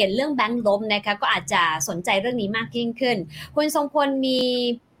พอเห็นเรื่องแบงก์ล้มนะคะก็อาจจะสนใจเรื่องนี้มากยิ่งขึ้นคุณทรงพลมี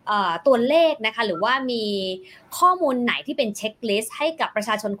ตัวเลขนะคะหรือว่ามีข้อมูลไหนที่เป็นเช็คลิสต์ให้กับประช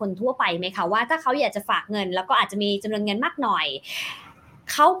าชนคนทั่วไปไหมคะว่าถ้าเขาอยากจะฝากเงินแล้วก็อาจจะมีจำนวนเงินมากหน่อย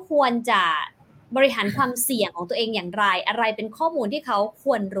เขาควรจะบริหารความเสี่ยงของตัวเองอย่างไรอะไรเป็นข้อมูลที่เขาค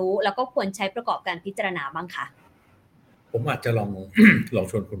วรรู้แล้วก็ควรใช้ประกอบการพิจารณาบ้างคะผมอาจจะลอง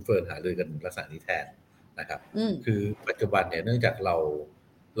ชวนคุณเฟิร์นหารือกันลักษณะนี้แทนนะครับคือปัจจุบันเนี่ยเนื่องจากเร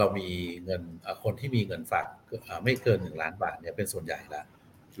ามีเงินคนที่มีเงินฝากไม่เกิน1 ล้านบาทเนี่ยเป็นส่วนใหญ่แล้ว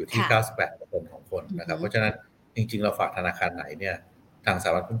อยู่ที่ 98% ของคนนะครับเพราะฉะนั้นจริงๆเราฝากธนาคารไหนเนี่ยทางสถ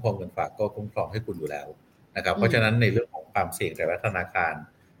าบันคุ้มครองเงินฝากก็คุ้มครองให้คุณอยู่แล้วนะครับเพราะฉะนั้นในเรื่องของความเสี่ยงแต่ละธนาคาร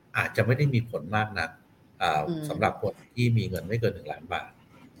อาจจะไม่ได้มีผลมากนักสำหรับคนที่มีเงินไม่เกิน1 ล้านบาท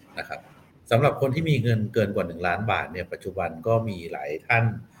นะครับสำหรับคนที่มีเงินเกินกว่า1 ล้านบาทเนี่ยปัจจุบันก็มีหลายท่าน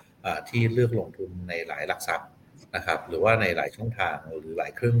ที่เลือกลงทุนในหลายหลักทรัพย์นะครับหรือว่าในหลายช่องทางหรือหลา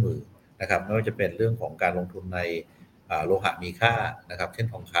ยเครื่องมือนะครับไม่ว่าจะเป็นเรื่องของการลงทุนในโลหะมีค่านะครับเช่น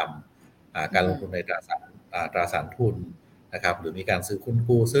ทองคำการลงทุนในตราสารทุนนะครับหรือมีการซื้อหุ้น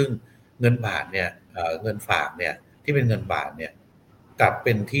กู้ซึ่งเงินบาทเนี่ยเงินฝากเนี่ยที่เป็นเงินบาทเนี่ยกลับเ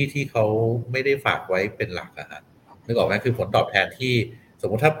ป็นที่เขาไม่ได้ฝากไว้เป็นหลักนะฮะนึกออกไหมคือผลตอบแทนที่สม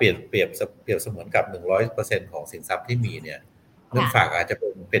มติถ้าเปรียบเสมือนกับ 100% ของสินทรัพย์ที่มีเนี่ยเงินฝากอาจจะ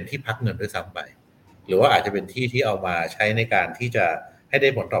เป็นที่พักเงินด้วยซ้ำไปหรือว่าอาจจะเป็นที่เอามาใช้ในการที่จะให้ได้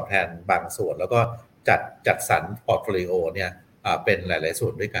ผลตอบแทนบางส่วนแล้วก็จัดสรรพอร์ตโฟลิโอเนี่ยเป็นหลายๆส่ว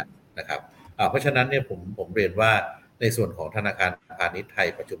นด้วยกันนะครับเพราะฉะนั้นเนี่ยผมเรียนว่าในส่วนของธนาคารพาณิชย์ไทย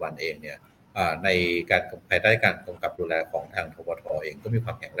ปัจจุบันเองเนี่ยในการภายใต้การกำกับดูแลของทางทบท.เองก็มีคว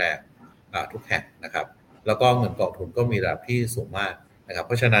ามแข็งแรงทุกแห่งนะครับแล้วก็เงินกองทุนก็มีระดับที่สูงมากนะครับเ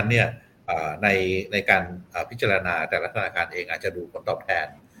พราะฉะนั้นเนี่ยในการพิจารณาแต่ละธนาคารเองอาจจะดูผลตอบแทน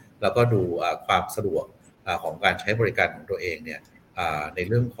แล้วก็ดูความสะดวกของการใช้บริการของตัวเองเนี่ยใน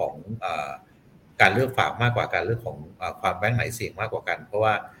เรื่องของการเลือกฝากมากกว่าการเลือกของความแบงค์ไหนเสี่ยงมากกว่ากันเพราะ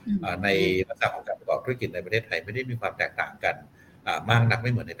ว่าในลักษณะของการประกอบธุรกิจในประเทศไทยไม่ได้มีความแตกต่างกันมากนักไ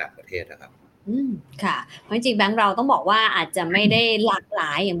ม่เหมือนในต่างประเทศนะครับค่ะเพราะจริงๆแบงก์เราต้องบอกว่าอาจจะไม่ได้หลากหล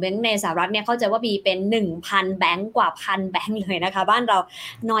ายอย่างแบงก์ในสหรัฐเนี่ยเข้าใจว่ามีเป็น 1,000 แบงก์กว่า 1,000 แบงก์เลยนะคะบ้านเรา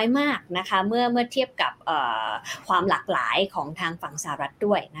น้อยมากนะคะเมื่อเทียบกับความหลากหลายของทางฝั่งสหรัฐ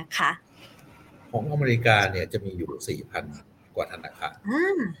ด้วยนะคะของอเมริกาเนี่ยจะมีอยู่ 4,000 กว่าธนาคาร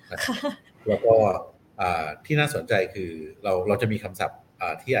แล้วก็ที่น่าสนใจคือเราจะมีคำศัพท์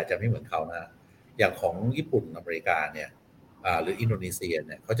ที่อาจจะไม่เหมือนเขานะอย่างของญี่ปุ่นอเมริกาเนี่ยหรืออินโดนีเซียเ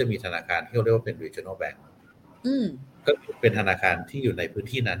นี่ยเขาจะมีธนาคารที่เขาเรียกว่าเป็น regional bank ก็เป็นธนาคารที่อยู่ในพื้น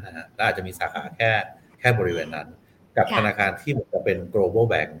ที่นั้นนะฮะและอาจจะมีสาขาแค่บริเวณนั้นกับธนาคารที่มันจะเป็น global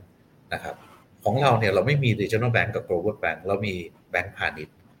bank นะครับของเราเนี่ยเราไม่มี regional bank กับ global bank เรามีแบงก์พาณิช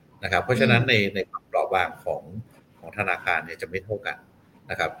ย์นะครับเพราะฉะนั้นในความเปราะบางของธนาคารเนี่ยจะไม่เท่ากัน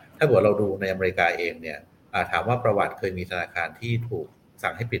นะครับถ้าเกิดเราดูในอเมริกาเองเนี่ยถามว่าประวัติเคยมีธนาคารที่ถูก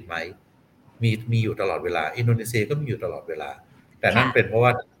สั่งให้ปิดไหมมีอยู่ตลอดเวลาอินโดนีเซียก็มีอยู่ตลอดเวลาแต่นั่นเป็นเพราะว่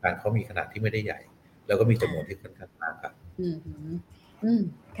าธนาคารเขามีขนาดที่ไม่ได้ใหญ่ แล้วก็มีจำนวนที่ค่อนข้างมากครับ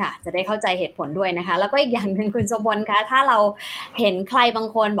ค่ะจะได้เข้าใจเหตุผลด้วยนะคะแล้วก็อีกอย่างนึงคุณสมบัติคะถ้าเราเห็นใครบาง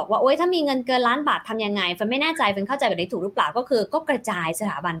คนบอกว่าโอ๊ยถ้ามีเงินเกินล้านบาททำยังไงเฟิร์นไม่แน่ใจเฟิร์นเข้าใจแบบนี้ถูกหรือเปล่าก็คือก็กระจายส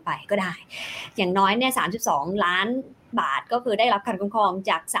ถาบันไปก็ได้อย่างน้อยเนี่ย32ล้านบาทก็คือได้รับการคุ้มครอง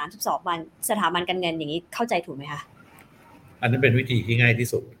จาก32สถาบันการเงินอย่างนี้เข้าใจถูกไหมคะอันนั้นเป็นวิธีที่ง่ายที่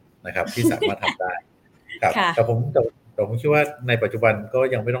สุดนะครับที่สามารถทำได้ครับแต่ผมคิดว่าในปัจจุบันก็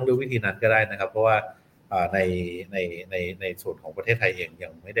ยังไม่ต้องเลือกวิธีนั้นก็ได้นะครับเพราะว่าในส่วนของประเทศไทยเองยั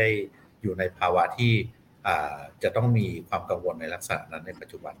งไม่ได้อยู่ในภาวะที่จะต้องมีความกังวลในลักษณะนั้นในปัจ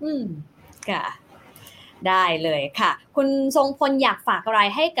จุบันค่ะได้เลยค่ะคุณทรงพลอยากฝากอะไร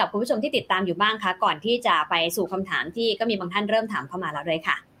ให้กับคุณผู้ชมที่ติดตามอยู่บ้างคะก่อนที่จะไปสู่คำถามที่ก็มีบางท่านเริ่มถามเข้ามาแล้วด้วย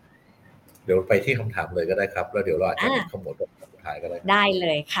ค่ะเดี๋ยวไปที่คำถามเลยก็ได้ครับแล้วเดี๋ยวเราอาจจะขมวดกับสุดท้ายก็ได้เล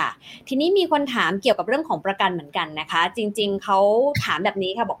ยค่ะทีนี้มีคนถามเกี่ยวกับเรื่องของประกันเหมือนกันนะคะจริงๆเขาถามแบบ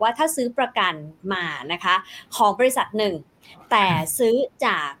นี้ค่ะบอกว่าถ้าซื้อประกันมานะคะของบริษัทหนึ่งแต่ซื้อจ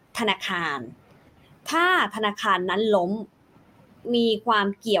ากธนาคารถ้าธนาคารนั้นล้มมีความ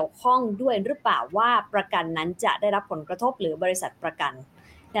เกี่ยวข้องด้วยหรือเปล่าว่าประกันนั้นจะได้รับผลกระทบหรือบริษัทประกัน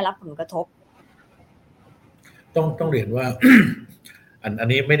ได้รับผลกระทบต้องเรียนว่า อัน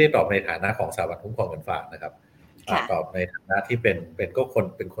นี้ไม่ได้ตอบในฐานะของสถาบันคุ้มครองเงินฝากนะครับตอบในฐานะที่เป็น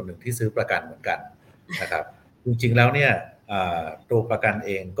คนหนึ่งที่ซื้อประกันเหมือนกันนะครับจริงๆแล้วเนี่ยตัวประกันเ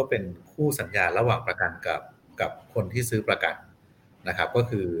องก็เป็นคู่สัญญาระหว่างประกันกับคนที่ซื้อประกันนะครับก็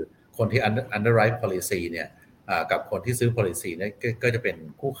คือคนที่ underwrite policy เนี่ยกับคนที่ซื้อ policy เนี่ยก็จะเป็น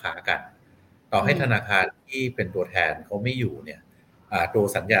คู่ค้ากันต่อให้ธนาคารที่เป็นตัวแทนเขาไม่อยู่เนี่ยตัว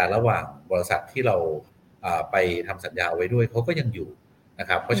สัญญาระหว่างบริษัทที่เราไปทำสัญญาไว้ด้วยเขาก็ยังอยู่นะ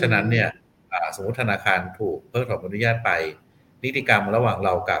ครับเพราะฉะนั้นเนี่ยสมมติธนาคารถูกเพิกถอนอนุญาตไปนิติกรรมระหว่างเร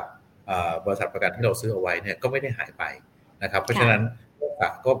ากับบริษัทประกันที่เราซื้อเอาไว้เนี่ยก็ไม่ได้หายไปนะครับเพราะฉะนั้น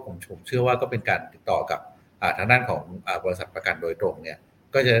ก็ผมเชื่อว่าก็เป็นการติดต่อกับทางด้านของบริษัทประกันโดยตรงเนี่ย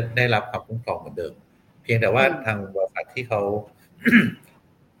ก็จะได้รับความคุ้มครองเหมือนเดิมเพียงแต่ว่าทางบริษัทที่เขา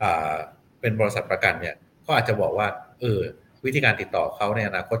เป็นบริษัทประกันเนี่ยเขาอาจจะบอกว่าวิธีการติดต่อเขาใน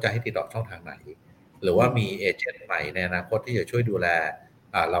อนาคตจะให้ติดต่อช่องทางไหนหรือว่ามีเอเจนต์ใหม่ในอนาคตที่จะช่วยดูแล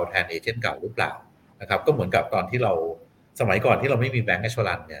เราแทนเอเจนต์เก่าหรือเปล่านะครับก็เหมือนกับตอนที่เราสมัยก่อนที่เราไม่มีแบงก์แอชชว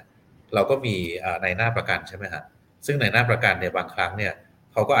รันเนี่ยเราก็มีนายหน้าประกันใช่ไหมฮะซึ่งนายหน้าประกันเนี่ยบางครั้งเนี่ย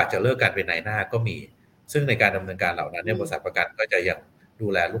เขาก็อาจจะเลิกการเป็นนายหน้าก็มีซึ่งในการดำเนินการเหล่านั้นเนี่ยบริษัทประกันก็จะยังดู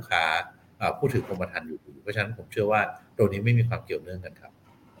แลลูกค้าผู้ถือกรมธรรม์อยู่เพราะฉะนั้นผมเชื่อว่าตัวนี้ไม่มีความเกี่ยวเนื่องกันครับ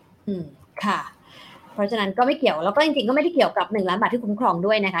ค่ะเพราะฉะนั้นก็ไม่เกี่ยวแล้วก็จริงๆก็ไม่ได้เกี่ยวกับ1ล้านบาทที่คุ้มครอง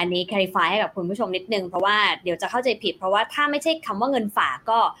ด้วยนะคะนี้ clarify ให้กับคุณผู้ชมนิดนึงเพราะว่าเดี๋ยวจะเข้าใจผิดเพราะว่าถ้าไม่ใช่คำว่าเงินฝาก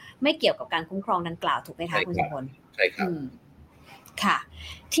ก็ไม่เกี่ยวกับการคุ้มครองดังกล่าวถูกไหมคะคุณสมพลใช่ครับค่ะ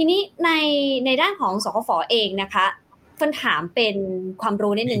ทีนี้ในด้านของสคฟ.เองนะคะเฟิร์นถามเป็นความ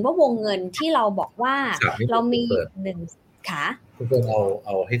รู้นิดนึงว่าวงเงินที่เราบอกว่าเรามี1ค่ะคุณเฟิร์นเอ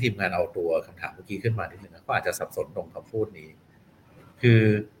าให้ทีมงานเอาตัวคำถามเมื่อกี้ขึ้นมานิดนึงนะก็อาจจะสับสนตรงคำพูดนี้คือ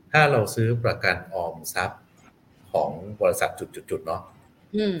ถ้าเราซื้อประกันออมทรัพย์ของบริษัทจุดๆเนาะ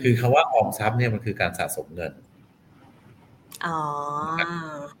คือคำว่าออมทรัพย์เนี่ยมันคือการสะสมเงิน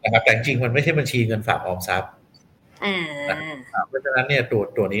นะครับแต่จริงมันไม่ใช่บัญชีเงินฝากออมทรัพย์เพราะฉะนั้นเนี่ย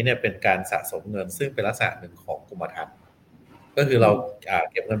ตัวนี้เนี่ยเป็นการสะสมเงินซึ่งเป็นลักษณะหนึ่งของกรมธรรม์ก็คือเรา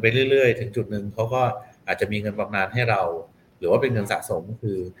เก็บเงินไปเรื่อยๆถึงจุดหนึ่งเขาก็อาจจะมีเงินบำนาญให้เราหรือว่าเป็นเงินสะสม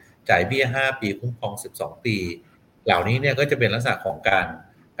คือจ่ายเบี้ย5ปีคุ้มครอง12ปีเหล่านี้เนี่ยก็จะเป็นลักษณะของการ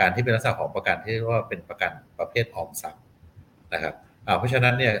ที่เป็นลักษณะของประกันที่เรียกว่าเป็นประกันประเภทออมทรัพย์นะครับเพราะฉะ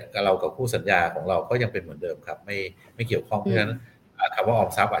นั้นเนี่ยเรากับคู่สัญญาของเราก็ยังเป็นเหมือนเดิมครับไม่เกี่ยวข้องเพราะฉะนั้นคำว่าออม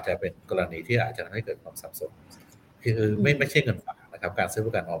ทรัพย์อาจจะเป็นกรณีที่อาจจะทำให้เกิดความสับสนคือไม่ใช่เงินฝากนะครับการซื้อป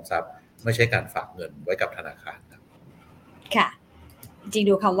ระกันออมทรัพย์ไม่ใช่การฝากเงินไว้กับธนาคารครับค่ะจริง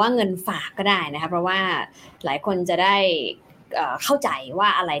ดูคำว่าเงินฝากก็ได้นะคะเพราะว่าหลายคนจะได้เข้าใจว่า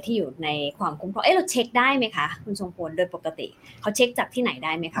อะไรที่อยู่ในความคุ้มครองเราเช็คได้ไหมคะคุณทรงพลโดยปกติเขาเช็คจากที่ไหนไ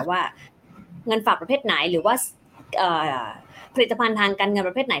ด้ไหมคะว่าเงินฝากประเภทไหนหรือว่าผลิตภัณฑ์ทางการเงินป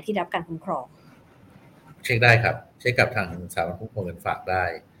ระเภทไหนที่รับการคุ้มครองเช็คได้ครับเช็คกับทางสถาบันคุ้มครองเงินฝากได้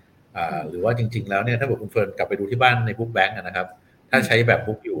หรือว่าจริงๆแล้วเนี่ยถ้าคุณเฟิร์นกลับไปดูที่บ้านในบุ๊กแบงก์นะครับถ้าใช้แบบ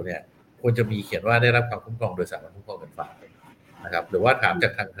บุ๊กอยู่เนี่ยควรจะมีเขียนว่าได้รับความคุ้มครองโดยสถาบันคุ้มครองเงินฝากนะครับหรือว่าถามจา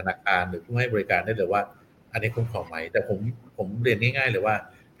กทางธนาคารหรือผู้ให้บริการได้เลยว่าอันนี้คุ้มครองไหมแต่ผมเรียนง่ายๆเลยว่า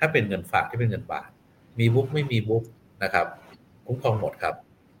ถ้าเป็นเงินฝากที่เป็นเงินบาทมีบุ๊กไม่มีบุ๊กนะครับคุ้มครองหมดครับ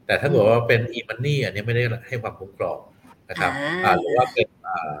แต่ถ้าเกิดว่าเป็น e-money อันนี้ไม่ได้ให้ความคุ้มครองนะครับหรือว่าเป็น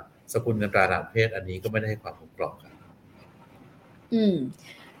สกุลเงินตราต่างประเทศอันนี้ก็ไม่ได้ให้ความคุ้มครองครับ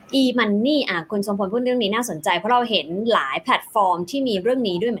e-money คุณสมพลพูดเรื่องนี้น่าสนใจเพราะเราเห็นหลายแพลตฟอร์มที่มีเรื่อง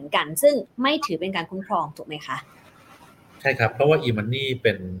นี้ด้วยเหมือนกันซึ่งไม่ถือเป็นการคุ้มครองถูกไหมคะ ใช่ครับเพราะว่า e-money เ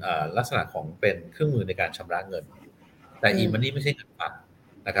ป็นลักษณะของเป็นเครื่องมือในการชำระเงินแต่ e-money ไม่ใช่เงินฝาก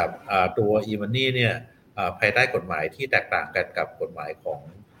นะครับตัว e-money เนี่ยภายใต้กฎหมายที่แตกต่างกันกับกฎหมายของ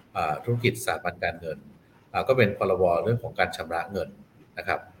ธุรกิจสถาบันการเงินก็เป็นพรบเรื่องของการชำระเงินนะค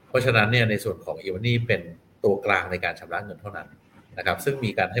รับเพราะฉะนั้นเนี่ยในส่วนของ e-money เป็นตัวกลางในการชำระเงินเท่านั้นนะครับซึ่งมี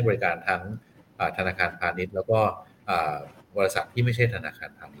การให้บริการทั้งธนาคารพาณิชย์แล้วก็บริษัทที่ไม่ใช่ธนาคาร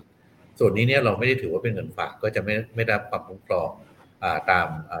พาณิชย์ส่วนนี้เนี่ยเราไม่ได้ถือว่าเป็นเงินฝากก็จะไม่ได้รับความคุ้มครองตาม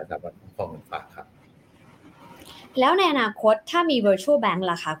สถาบันคุ้มครองเงินฝากครับแล้วในอนาคตถ้ามี virtual bank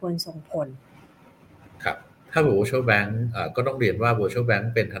ล่ะคะคุณทรงพลครับถ้า virtual bank ก็ต้องเรียนว่า virtual bank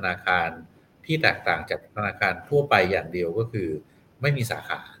เป็นธนาคารที่แตกต่างจากธนาคารทั่วไปอย่างเดียวก็คือไม่มีสา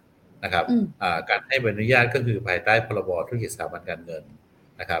ขานะครับการให้ใบอนุญาตก็คือภายใต้พรบธุรกิจสถาบันการเงิน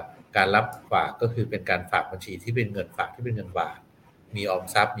นะครับการรับฝากก็คือเป็นการฝากบัญชีที่เป็นเงินฝากที่เป็นเงินบาทมีออม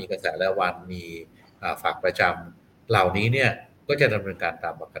ทรัพย์มีกระแสรายวันมีฝากประจำเหล่านี้เนี่ยก็จะดำเนินการตา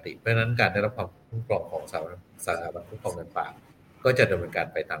มปกติเพราะฉะนั้นการได้รับความคุ้มครองของสถาบันคุ้มครองเงินฝากก็จะดำเนินการ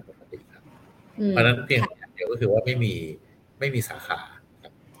ไปตามปกติครับเพราะฉะนั้นเพียงอย่างเดียวก็คือว่าไม่มีสาขาครั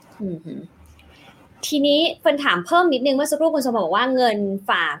บทีนี้เฟิร์นถามเพิ่มนิดนึงเมื่อสักครู่คุณสมบอกว่าเงิน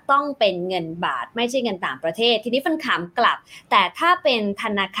ฝากต้องเป็นเงินบาทไม่ใช่เงินต่างประเทศทีนี้เฟิร์นถามกลับแต่ถ้าเป็นธ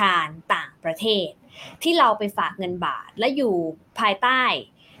นาคารต่างประเทศที่เราไปฝากเงินบาทและอยู่ภายใต้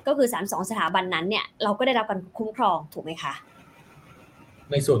ก็คือ32สถาบันนั้นเนี่ยเราก็ได้รับการคุ้มครองถูกไหมคะ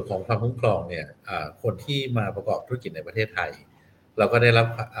ในส่วนของความคุ้มครองเนี่ยคนที่มาประกอบธุรกิจในประเทศไทยเราก็ได้รับ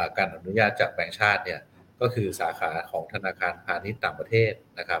การอนุญาตจากแบงก์ชาติเนี่ยก็คือสาขาของธนาคารพาณิชย์ต่างประเทศ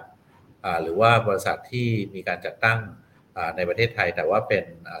นะครับหรือว่าบริษัทที่มีการจัดตั้งในประเทศไทยแต่ว่าเป็น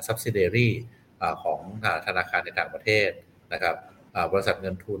subsidiary ของธนาคารในต่างประเทศนะครับบริษัทเ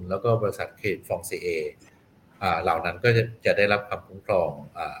งินทุนแล้วก็บริษัทเครดิตฟอง CA เหล่านั้นก็จะได้รับความคุ้มครอง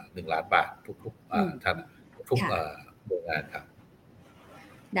1 ล้านบาททุกหน่วยงานครับ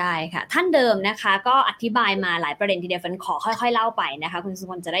ได้ค่ะท่านเดิมนะคะก็อธิบายมาหลายประเด็นทีเดียวฝนขอค่อยๆเล่าไปนะคะคุณสุ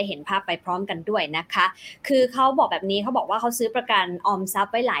พลจะได้เห็นภาพไปพร้อมกันด้วยนะคะคือเขาบอกแบบนี้เขาบอกว่าเขาซื้อประกันออมทรัพ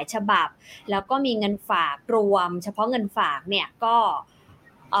ย์ไว้หลายฉบับแล้วก็มีเงินฝากรวมเฉพาะเงินฝากเนี่ยก็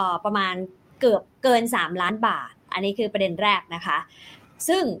ประมาณเกิน3 ล้านบาทอันนี้คือประเด็นแรกนะคะ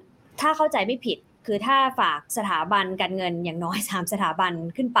ซึ่งถ้าเข้าใจไม่ผิดคือถ้าฝากสถาบันการเงินอย่างน้อย3 สถาบัน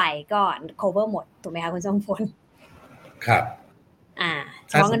ขึ้นไปก็ cover หมดถูกไหมคะคุณสมพลครับเ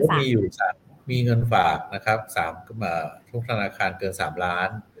ฉพาะเงินฝากมีเงินฝากนะครับทุกธนาคารเกิน3 ล้าน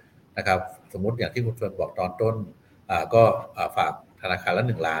นะครับสมมติอย่างที่คุณชวนบอกตอนต้นก็ฝากธนาคารละ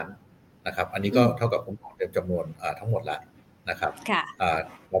1 ล้านนะครับอันนี้ก็เท่ากับคุ้มครองเต็มจำนวนทั้งหมดละนะครับ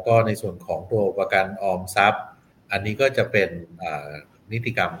แล้วก็ในส่วนของตัวประกันออมทรัพย์อันนี้ก็จะเป็นนิ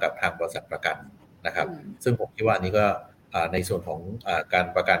ติกรรมกับทางบริษัทประกันนะครับซึ่งผมคิดว่านี้ก็ในส่วนของการ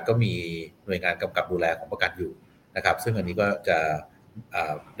ประกันก็มีหน่วยงานกำกับดูแลของประกันอยู่นะครับซึ่งอันนี้ก็จะ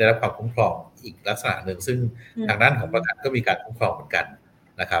ได้รับความคุ้มครองอีกลักษณะหนึ่งซึ่งทางด้านของประกันก็มีการคุ้มครองเหมือนกัน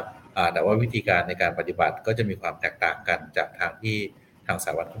นะครับแต่ว่าวิธีการในการปฏิบัติก็จะมีความแตกต่างกันจากทางที่ทางสถ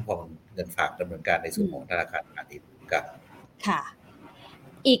าบันคุ้มครองเงินฝากดำเนินการในส่วนของธนาคารพาณิชย์ครับค่ะ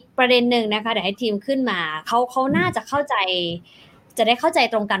อีกประเด็นหนึ่งนะคะเดี๋ยวให้ทีมขึ้นมาเขาน่าจะเข้าใจจะได้เข้าใจ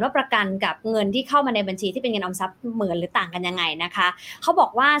ตรงกันว่าประกันกับเงินที่เข้ามาในบัญชีที่เป็นเงินออมทรัพย์เหมือนหรือต่างกันยังไงนะคะเขาบอ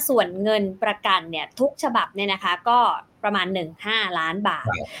กว่าส่วนเงินประกันเนี่ยทุกฉบับเนี่ยนะคะก็ประมาณ1.5 ล้านบาท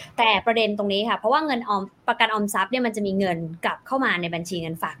แต่ประเด็นตรงนี้ค่ะเพราะว่าเงินประกันออมทรัพย์เนี่ยมันจะมีเงินกลับเข้ามาในบัญชีเ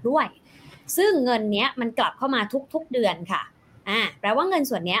งินฝากด้วยซึ่งเงินเนี้ยมันกลับเข้ามาทุกเดือนค่ะแปลว่าเงิน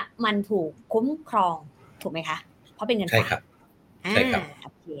ส่วนนี้มันถูกคุ้มครองถูกไหมคะเพราะเป็นเงินฝากใช่ครับ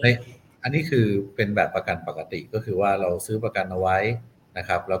อันนี้คือเป็นแบบประกันปกติก็คือว่าเราซื้อประกันเอาไว้นะค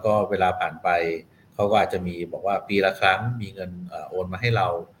รับแล้วก็เวลาผ่านไปเขาก็อาจจะมีบอกว่าปีละครั้งมีเงินโอนมาให้เรา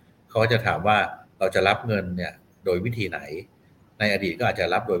เขาก็จะถามว่าเราจะรับเงินเนี่ยโดยวิธีไหนในอดีตก็อาจจะ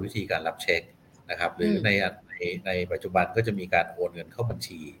รับโดยวิธีการรับเช็คนะครับหรือในปัจจุบันก็จะมีการโอนเงินเข้าบัญ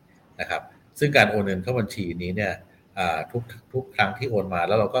ชีนะครับซึ่งการโอนเงินเข้าบัญชีนี้เนี่ยทุกครั้งที่โอนมาแ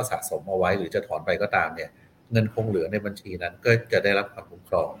ล้วเราก็สะสมเอาไว้หรือจะถอนไปก็ตามเนี่ยเงินคงเหลือในบัญชีนั้นก็จะได้รับความคุ้ม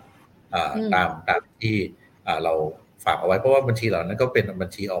ครองตามที่เราฝากเอาไว้เพราะว่าบัญชีเหล่านั้นก็เป็นบัญ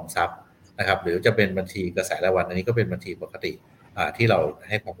ชีออมทรัพย์นะครับหรือจะเป็นบัญชีกระแสรายวันอันนี้ก็เป็นบัญชีปกติที่เรา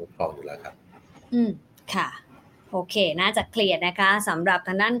ให้ความคุ้มครองอยู่แล้วครับค่ะโอเคน่าจะเคลียร์นะคะสำหรับท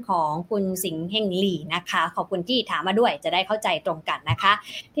างด้านของคุณสิงห์เฮงหลี่นะคะขอบคุณที่ถามมาด้วยจะได้เข้าใจตรงกันนะคะ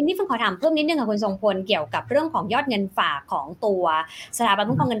ทีนี้ผมขอถามเพิ่มนิดนึงค่ะคุณทรงพลเกี่ยวกับเรื่องของยอดเงินฝากของตัวสถาบัน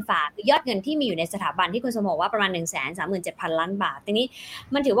คุ้มครองเงินฝากหรือยอดเงินที่มีอยู่ในสถาบันที่คุณสมบอกว่าประมาณ 137,000 ล้านบาททีนี้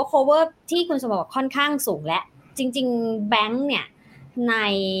มันถือว่า cover ที่คุณสมบอกค่อนข้างสูงและจริงๆแบงค์เนี่ยใน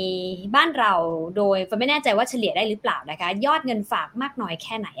บ้านเราโดยไม่แน่ใจว่าเฉลี่ยได้หรือเปล่านะคะยอดเงินฝากมากน้อยแ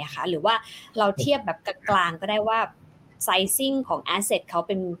ค่ไหนอะคะหรือว่าเราเทียบแบบกลางๆก็ได้ว่า sizing ของ asset เขาเ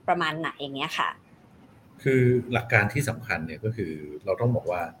ป็นประมาณไหนอย่างเงี้ยค่ะคือหลักการที่สำคัญเนี่ยก็คือเราต้องบอก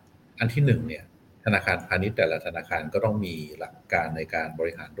ว่าอันที่หนึ่งเนี่ยธนาคารพาณิชย์แต่ละธนาคารก็ต้องมีหลักการในการบ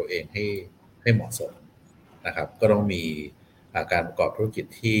ริหารตัวเองให้เหมาะสมนะครับก็ต้องมีการประกอบธุรกิจ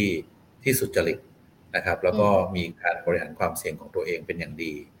ที่สุจริตนะครับแล้วก็มีการบริหารความเสี่ยงของตัวเองเป็นอย่าง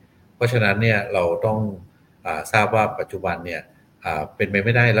ดีเพราะฉะนั้นเนี่ยเราต้องทราบว่าปัจจุบันเนี่ยเป็นไปไ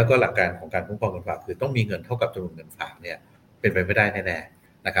ม่ได้แล้วก็หลักการของการคุ้มครองเงินฝากคือต้องมีเงินเท่ากับจำนวนเงินฝากเนี่ยเป็นไปไม่ได้แน่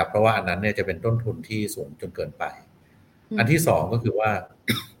ๆนะครับเพราะว่าอันนั้นเนี่ยจะเป็นต้นทุนที่สูงจนเกินไปอันที่สองก็คือว่า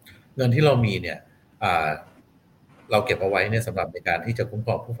เงินที่เรามีเนี่ยเราเก็บเอาไว้เนี่ยสำหรับในการที่จะคุ้มค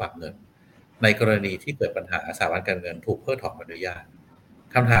รองผู้ฝากเงินในกรณีที่เกิดปัญหาสถาบันการเงินถูกเพิกถอนใบอนุญาต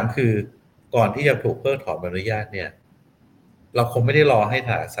คำถามคือก่อนที่จะถูกเพิกถอนใบอนุญาตเนี่ยเราคงไม่ได้รอให้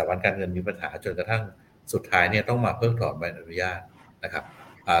สถาบันการเงินมีปัญหาจนกระทั่งสุดท้ายเนี่ยต้องมาเพิกถอนใบอนุญาตนะครับ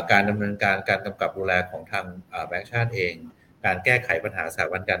การดำเนินการกำกับดูแลของทางแบงก์ชาติเองการแก้ไขปัญหาสถา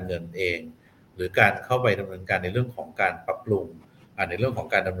บันการเงินเองหรือการเข้าไปดำเนินการในเรื่องของการปรับปรุงในเรื่องของ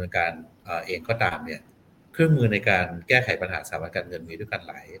การดำเนินการเองก็ตามเนี่ยเครื่องมือในการแก้ไขปัญหาสถาบันการเงินมีด้วยกัน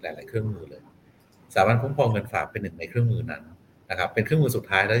หลายเครื่องมือเลยสถาบันคุ้มครองเงินฝากเป็นหนึ่งในเครื่องมือนั้นนะครับเป็นเครื่องมือสุด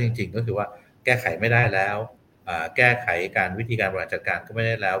ท้ายแล้วจริงๆก็คือว่าแก้ไขไม่ได้แล้วแก้ไขวิธีการบริหารจัดการก็ไม่ไ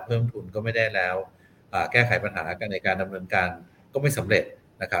ด้แล้วเพิ่มทุนก็ไม่ได้แล้วแก้ไขปัญหาในการดำเนินการก็ไม่สำเร็จ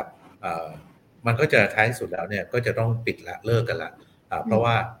นะครับมันก็จะท้ายสุดแล้วเนี่ยก็จะต้องปิดละเลิกกันละเพราะ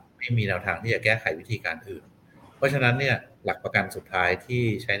ว่าไม่มีแนวทางที่จะแก้ไขวิธีการอื่นเพราะฉะนั้นเนี่ยหลักประกันสุดท้ายที่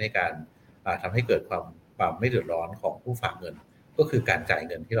ใช้ในการทำให้เกิดความไม่เดือดร้อนของผู้ฝากเงินก็คือการจ่าย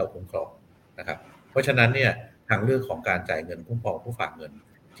เงินที่เราคุ้มครองนะครับเพราะฉะนั้นเนี่ยทางเลือกของการจ่ายเงินคุ้มครองผู้ฝากเงิน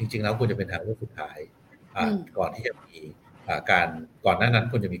จริงๆแล้วควรจะเป็นทางเลือกสุดท้ายก่อนที่จะมีก่อนหน้านั้น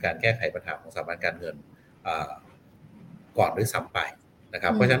ควรจะมีการแก้ไขปัญหาของสถาบันการเงินก่อนด้วยซ้ำไปนะครั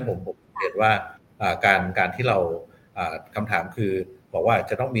บเพราะฉะนั้นผมเห็นว่าการที่เราคำถามคือบอกว่า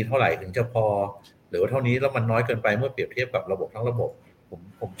จะต้องมีเท่าไหร่ถึงจะพอหรือว่าเท่านี้แล้วมันน้อยเกินไปเมื่อเปรียบเทียบกับระบบทั้งระบบ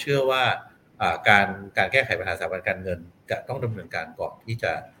ผมเชื่อว่าการแก้ไขปัญหาสถาบันการเงินจะต้องดำเนินการก่อนที่จ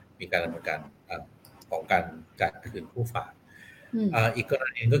ะมีการดำเนินการของการจ่ายคืนผู้ฝากอีกกร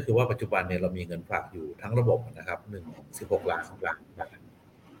ณีก็คือว่าปัจจุบันเนี่ยเรามีเงินฝากอยู่ทั้งระบบนะครับ16 ล้านบาท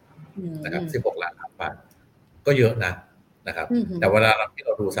นะครับ16 ล้านบาทก็เยอะนะครับแต่เวลาที่เร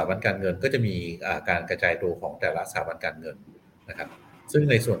าดูสถาบันการเงินก็จะมีการกระจายตัวของแต่ละสถาบันการเงินนะครับซึ่ง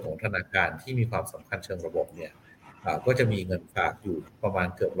ในส่วนของธนาคารที่มีความสำคัญเชิงระบบเนี่ยก็จะมีเงินฝากอยู่ประมาณ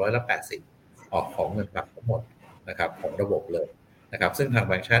เกือบ80%ออกของเงินฝากทั้งหมดนะครับของระบบเลยนะครับซึ่งทางแ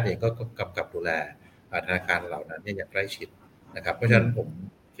บงก์ชาติเองก็กำกับดูแลธนาคารเหล่านั้นเนี่ยอย่างใกล้ชิดนะครับเพราะฉะนั้นผม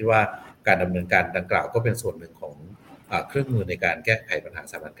คิดว่าการดำเนินการดังกล่าวก็เป็นส่วนหนึ่งของเครื่องมือในการแก้ไขปัญหา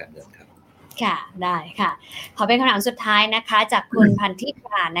สถาบันการเงินครับค่ะได้ค่ะขอเป็นคำถามสุดท้ายนะคะจากคุณพันธิ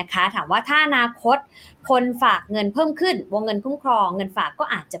รานะคะถามว่าถ้าอนาคตคนฝากเงินเพิ่มขึ้นวงเงินคุ้มครองเงินฝากก็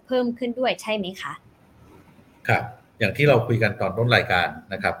อาจจะเพิ่มขึ้นด้วยใช่ไหมคะครับอย่างที่เราคุยกันตอนต้นรายการ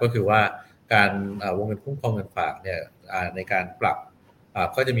นะครับก็คือว่าการวงเงินคุ้มครองเงินฝากเนี่ยในการปรับ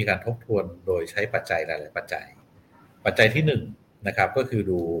ก็จะมีการทบทวนโดยใช้ปัจจัยหลายๆปัจจัยที่1นะครับก็คือ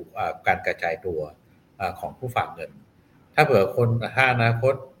ดูการกระจายตัวของผู้ฝากเงินถ้าอนาค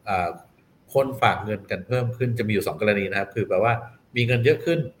ตคนฝากเงินกันเพิ่มขึ้นจะมีอยู่2กรณีนะครับคือแปลว่ามีเงินเยอะ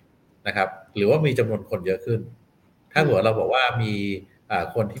ขึ้นนะครับหรือว่ามีจำนวนคนเยอะขึ้นถ้าเราบอกว่ามี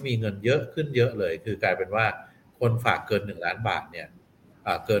คนที่มีเงินเยอะขึ้นเยอะเลยคือกลายเป็นว่าคนฝากเกิน1 ล้านบาทเนี่ย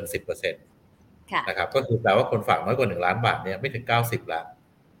เกิน 10% นะครับก็คือแปลว่าคนฝากน้อยกว่า1 ล้านบาทเนี่ยไม่ถึง90ละ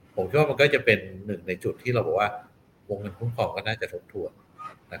ผมคิดว่ามันก็จะเป็นหนึ่งในจุดที่เราบอกว่าวงเงินคุ้มครองก็น่าจะทบทวน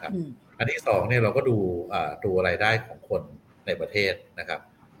นะครับอันที่2เนี่ยเราก็ดูตัวรายได้ของคนในประเทศนะครับ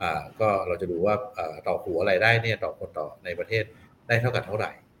ก็เราจะดูว่าต่อหัวรายได้เนี่ยต่อคนต่อในประเทศได้เท่ากันเท่าไห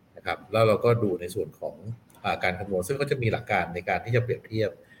ร่นะครับแล้วเราก็ดูในส่วนของการคำนวณซึ่งก็จะมีหลักการในการที่จะเปรียบเทียบ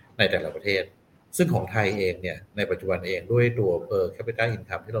ในแต่ละประเทศซึ่งของไทยเองเนี่ยในปัจจุบันเองด้วยตัว per capita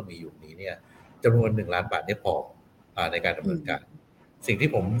income ที่เรามีอยู่นี้เนี่ยจำนวน1 ล้านบาทเนี่ยพอในการดำเนินการสิ่งที่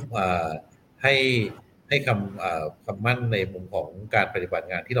ผมให้คำมั่นในมุมของการปฏิบัติ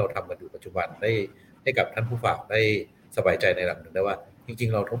งานที่เราทำกันอยู่ปัจจุบันได้ให้กับท่านผู้ฝากได้สบายใจในระดับหนึ่งได้ว่าจริง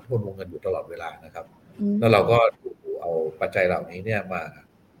ๆเราทบทวนวงเงินอยู่ตลอดเวลานะครับแล้วเราก็ดูเอาปัจจัยเหล่านี้เนี่ย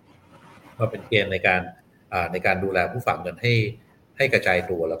มาเป็นเกณฑ์ในการดูแลผู้ฝากเงินให้กระจาย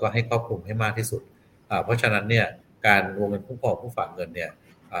ตัวแล้วก็ให้ครอบคลุมให้มากที่สุดเพราะฉะนั้นเนี่ยการวงเงินคุ้มครองผู้ฝากเงินเนี่ย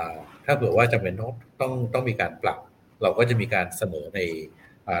ถ้าเผื่อว่าจำเป็นต้องมีการปรับเราก็จะมีการเสนอ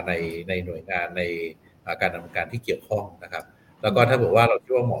ในหน่วยงานในการดำเนินการที่เกี่ยวข้องนะครับแล้วก็ถ้าเผื่อว่าเราคิ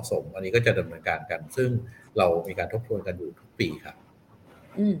ดว่าเหมาะสมอันนี้ก็จะดำเนินการกันซึ่งเรามีการทบทวนกันอยู่ทุกปีครับ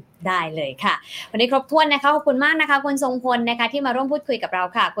ได้เลยค่ะวันนี้ครบถ้วนนะคะขอบคุณมากนะคะคุณทรงพลนะคะที่มาร่วมพูดคุยกับเรา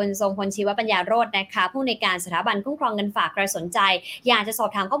ค่ะคุณทรงพลชีวปัญญาโรจน์นะคะผู้ในวยการสถาบันคุ้มครองเงินฝากใครสนใจอยากจะสอบ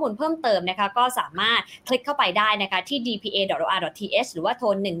ถามข้อมูลเพิ่มเติมนะคะก็สามารถคลิกเข้าไปได้นะคะที่ dpa.or.th หรือว่าโท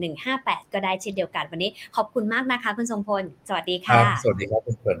ร1158ก็ได้เช่นเดียวกันวันนี้ขอบคุณมากนะคะคุณทรงพลสวัสดีค่ะสวัสดีครับ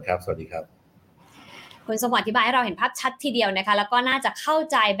คุณเฟิร์นครับสวัสดีครับคุณสมบัติอธิบายให้เราเห็นภาพชัดทีเดียวนะคะแล้วก็น่าจะเข้า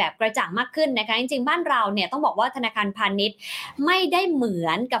ใจแบบกระจ่างมากขึ้นนะคะจริงๆบ้านเราเนี่ยต้องบอกว่าธนาคารพาณิชย์ไม่ได้เหมือ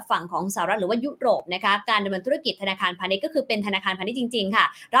นกับฝั่งของสหรัฐหรือว่ายุโรปนะคะการดำเนินธุรกิจธนาคารพาณิชย์ก็คือเป็นธนาคารพาณิชย์จริงๆค่ะ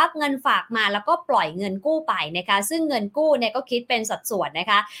รับเงินฝากมาแล้วก็ปล่อยเงินกู้ไปนะคะซึ่งเงินกู้เนี่ยก็คิดเป็นสัดส่วนนะ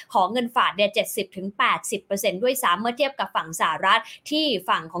คะของเงินฝากเนี่ย 70-80% ด้วยซ้ำเมื่อเทียบกับฝั่งสหรัฐที่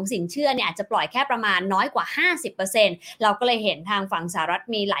ฝั่งของสินเชื่อเนี่ยอาจจะปล่อยแค่ประมาณน้อยกว่า 50% เราก็เลยเห็นทางฝั่งสหรัฐ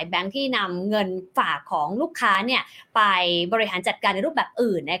มีหลายแบงค์ที่นำเงินฝากของลูกค้าเนี่ยไปบริหารจัดการในรูปแบบ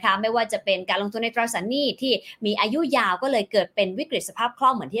อื่นนะคะไม่ว่าจะเป็นการลงทุนในตราสารหนี้ที่มีอายุยาวก็เลยเกิดเป็นวิกฤตสภาพคล่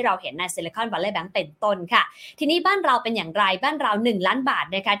องเหมือนที่เราเห็นใน Silicon Valley Bank เป็นต้นค่ะทีนี้บ้านเราเป็นอย่างไรบ้านเรา1ล้านบาท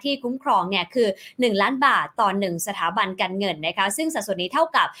นะคะที่คุ้มครองเนี่ยคือ1ล้านบาทต่อ1สถาบันการเงินนะคะซึ่งสัดส่วนนี้เท่า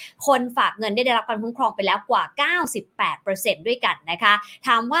กับคนฝากเงินได้รับการคุ้มครองไปแล้วกว่า 98% ด้วยกันนะคะถ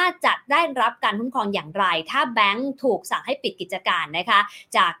ามว่าจะได้รับการคุ้มครองอย่างไรถ้าแบงค์ถูกสั่งให้ปิดกิจการนะคะ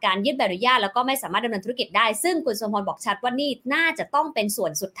จากการยึดใบอนุญาตแล้วก็ไม่สามารถดำเนินธุรกิจได้ซึ่งคุณสมพรบอกชัดว่านี่น่าจะต้องเป็นส่ว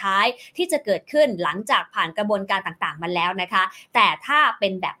นสุดท้ายที่จะเกิดขึ้นหลังจากผ่านกระบวนการต่างๆมาแล้วนะคะแต่ถ้าเป็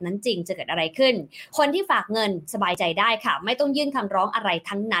นแบบนั้นจริงจะเกิดอะไรขึ้นคนที่ฝากเงินสบายใจได้ค่ะไม่ต้องยื่นคำร้องอะไร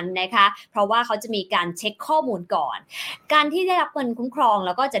ทั้งนั้นนะคะเพราะว่าเขาจะมีการเช็คข้อมูลก่อนการที่ได้รับเงินคุ้มครองแ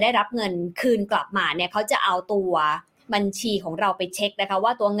ล้วก็จะได้รับเงินคืนกลับมาเนี่ยเขาจะเอาตัวบัญชีของเราไปเช็คนะคะว่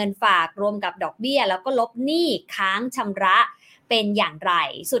าตัวเงินฝากรวมกับดอกเบี้ยแล้วก็ลบหนี้ค้างชำระเป็นอย่างไร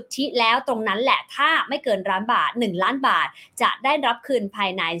สุทธิแล้วตรงนั้นแหละถ้าไม่เกิน1 ล้านบาทจะได้รับคืนภาย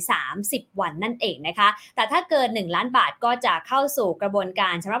ใน30วันนั่นเองนะคะแต่ถ้าเกิน1ล้านบาทก็จะเข้าสู่กระบวนกา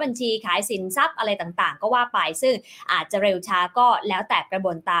รชำระบัญชีขายสินทรัพย์อะไรต่างๆก็ว่าไปซึ่งอาจจะเร็วช้าก็แล้วแต่กระบ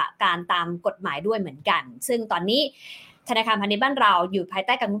วนการตามกฎหมายด้วยเหมือนกันซึ่งตอนนี้ธนาคารพาณิชย์บ้านเราอยู่ภายใ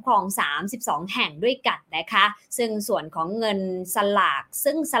ต้การคุ้มครอง32แห่งด้วยกันนะคะซึ่งส่วนของเงินสลาก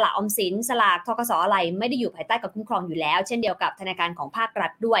ซึ่งสลากออมสินสลากธกสอะไรไม่ได้อยู่ภายใต้การคุ้มครองอยู่แล้วเช่นเดียวกับธนาคารของภาครั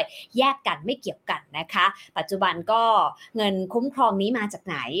ฐด้วยแยกกันไม่เกี่ยวกันนะคะปัจจุบันก็เงินคุ้มครองนี้มาจาก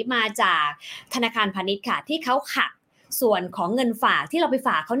ไหนมาจากธนาคารพาณิชย์ค่ะที่เขาหักส่วนของเงินฝากที่เราไปฝ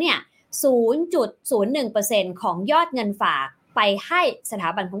ากเขาเนี่ย 0.01% ของยอดเงินฝากไปให้สถา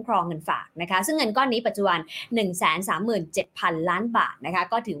บันคุ้มครองเงินฝากนะคะซึ่งเงินก้อนนี้ปัจจุบัน 137,000 ล้านบาทนะคะ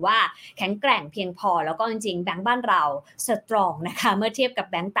ก็ถือว่าแข็งแกร่งเพียงพอแล้วก็จริงๆแบงก์บ้านเราสตรองนะคะเมื่อเทียบกับ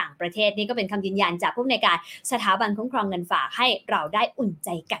แบงก์ต่างประเทศนี่ก็เป็นคำยืนยันจากผู้อำนวยการสถาบันคุ้มครองเงินฝากให้เราได้อุ่นใจ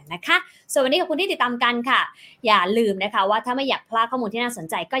กันนะคะส่วนวันนี้ขอบคุณที่ติดตามกันค่ะอย่าลืมนะคะว่าถ้าไม่อยากพลาดข้อมูลที่น่าสน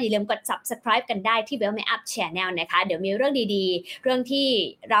ใจก็อย่าลืมกด Subscribe กันได้ที่ Wealth Up Channel นะคะเดี๋ยวมีเรื่องดีๆเรื่องที่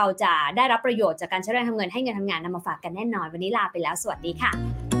เราจะได้รับประโยชน์จากการใช้แรงทำเงินให้เงินทำงานนำมาฝากกันแน่นอนวันนี้ลาไปแล้วสวัสดีค่ะ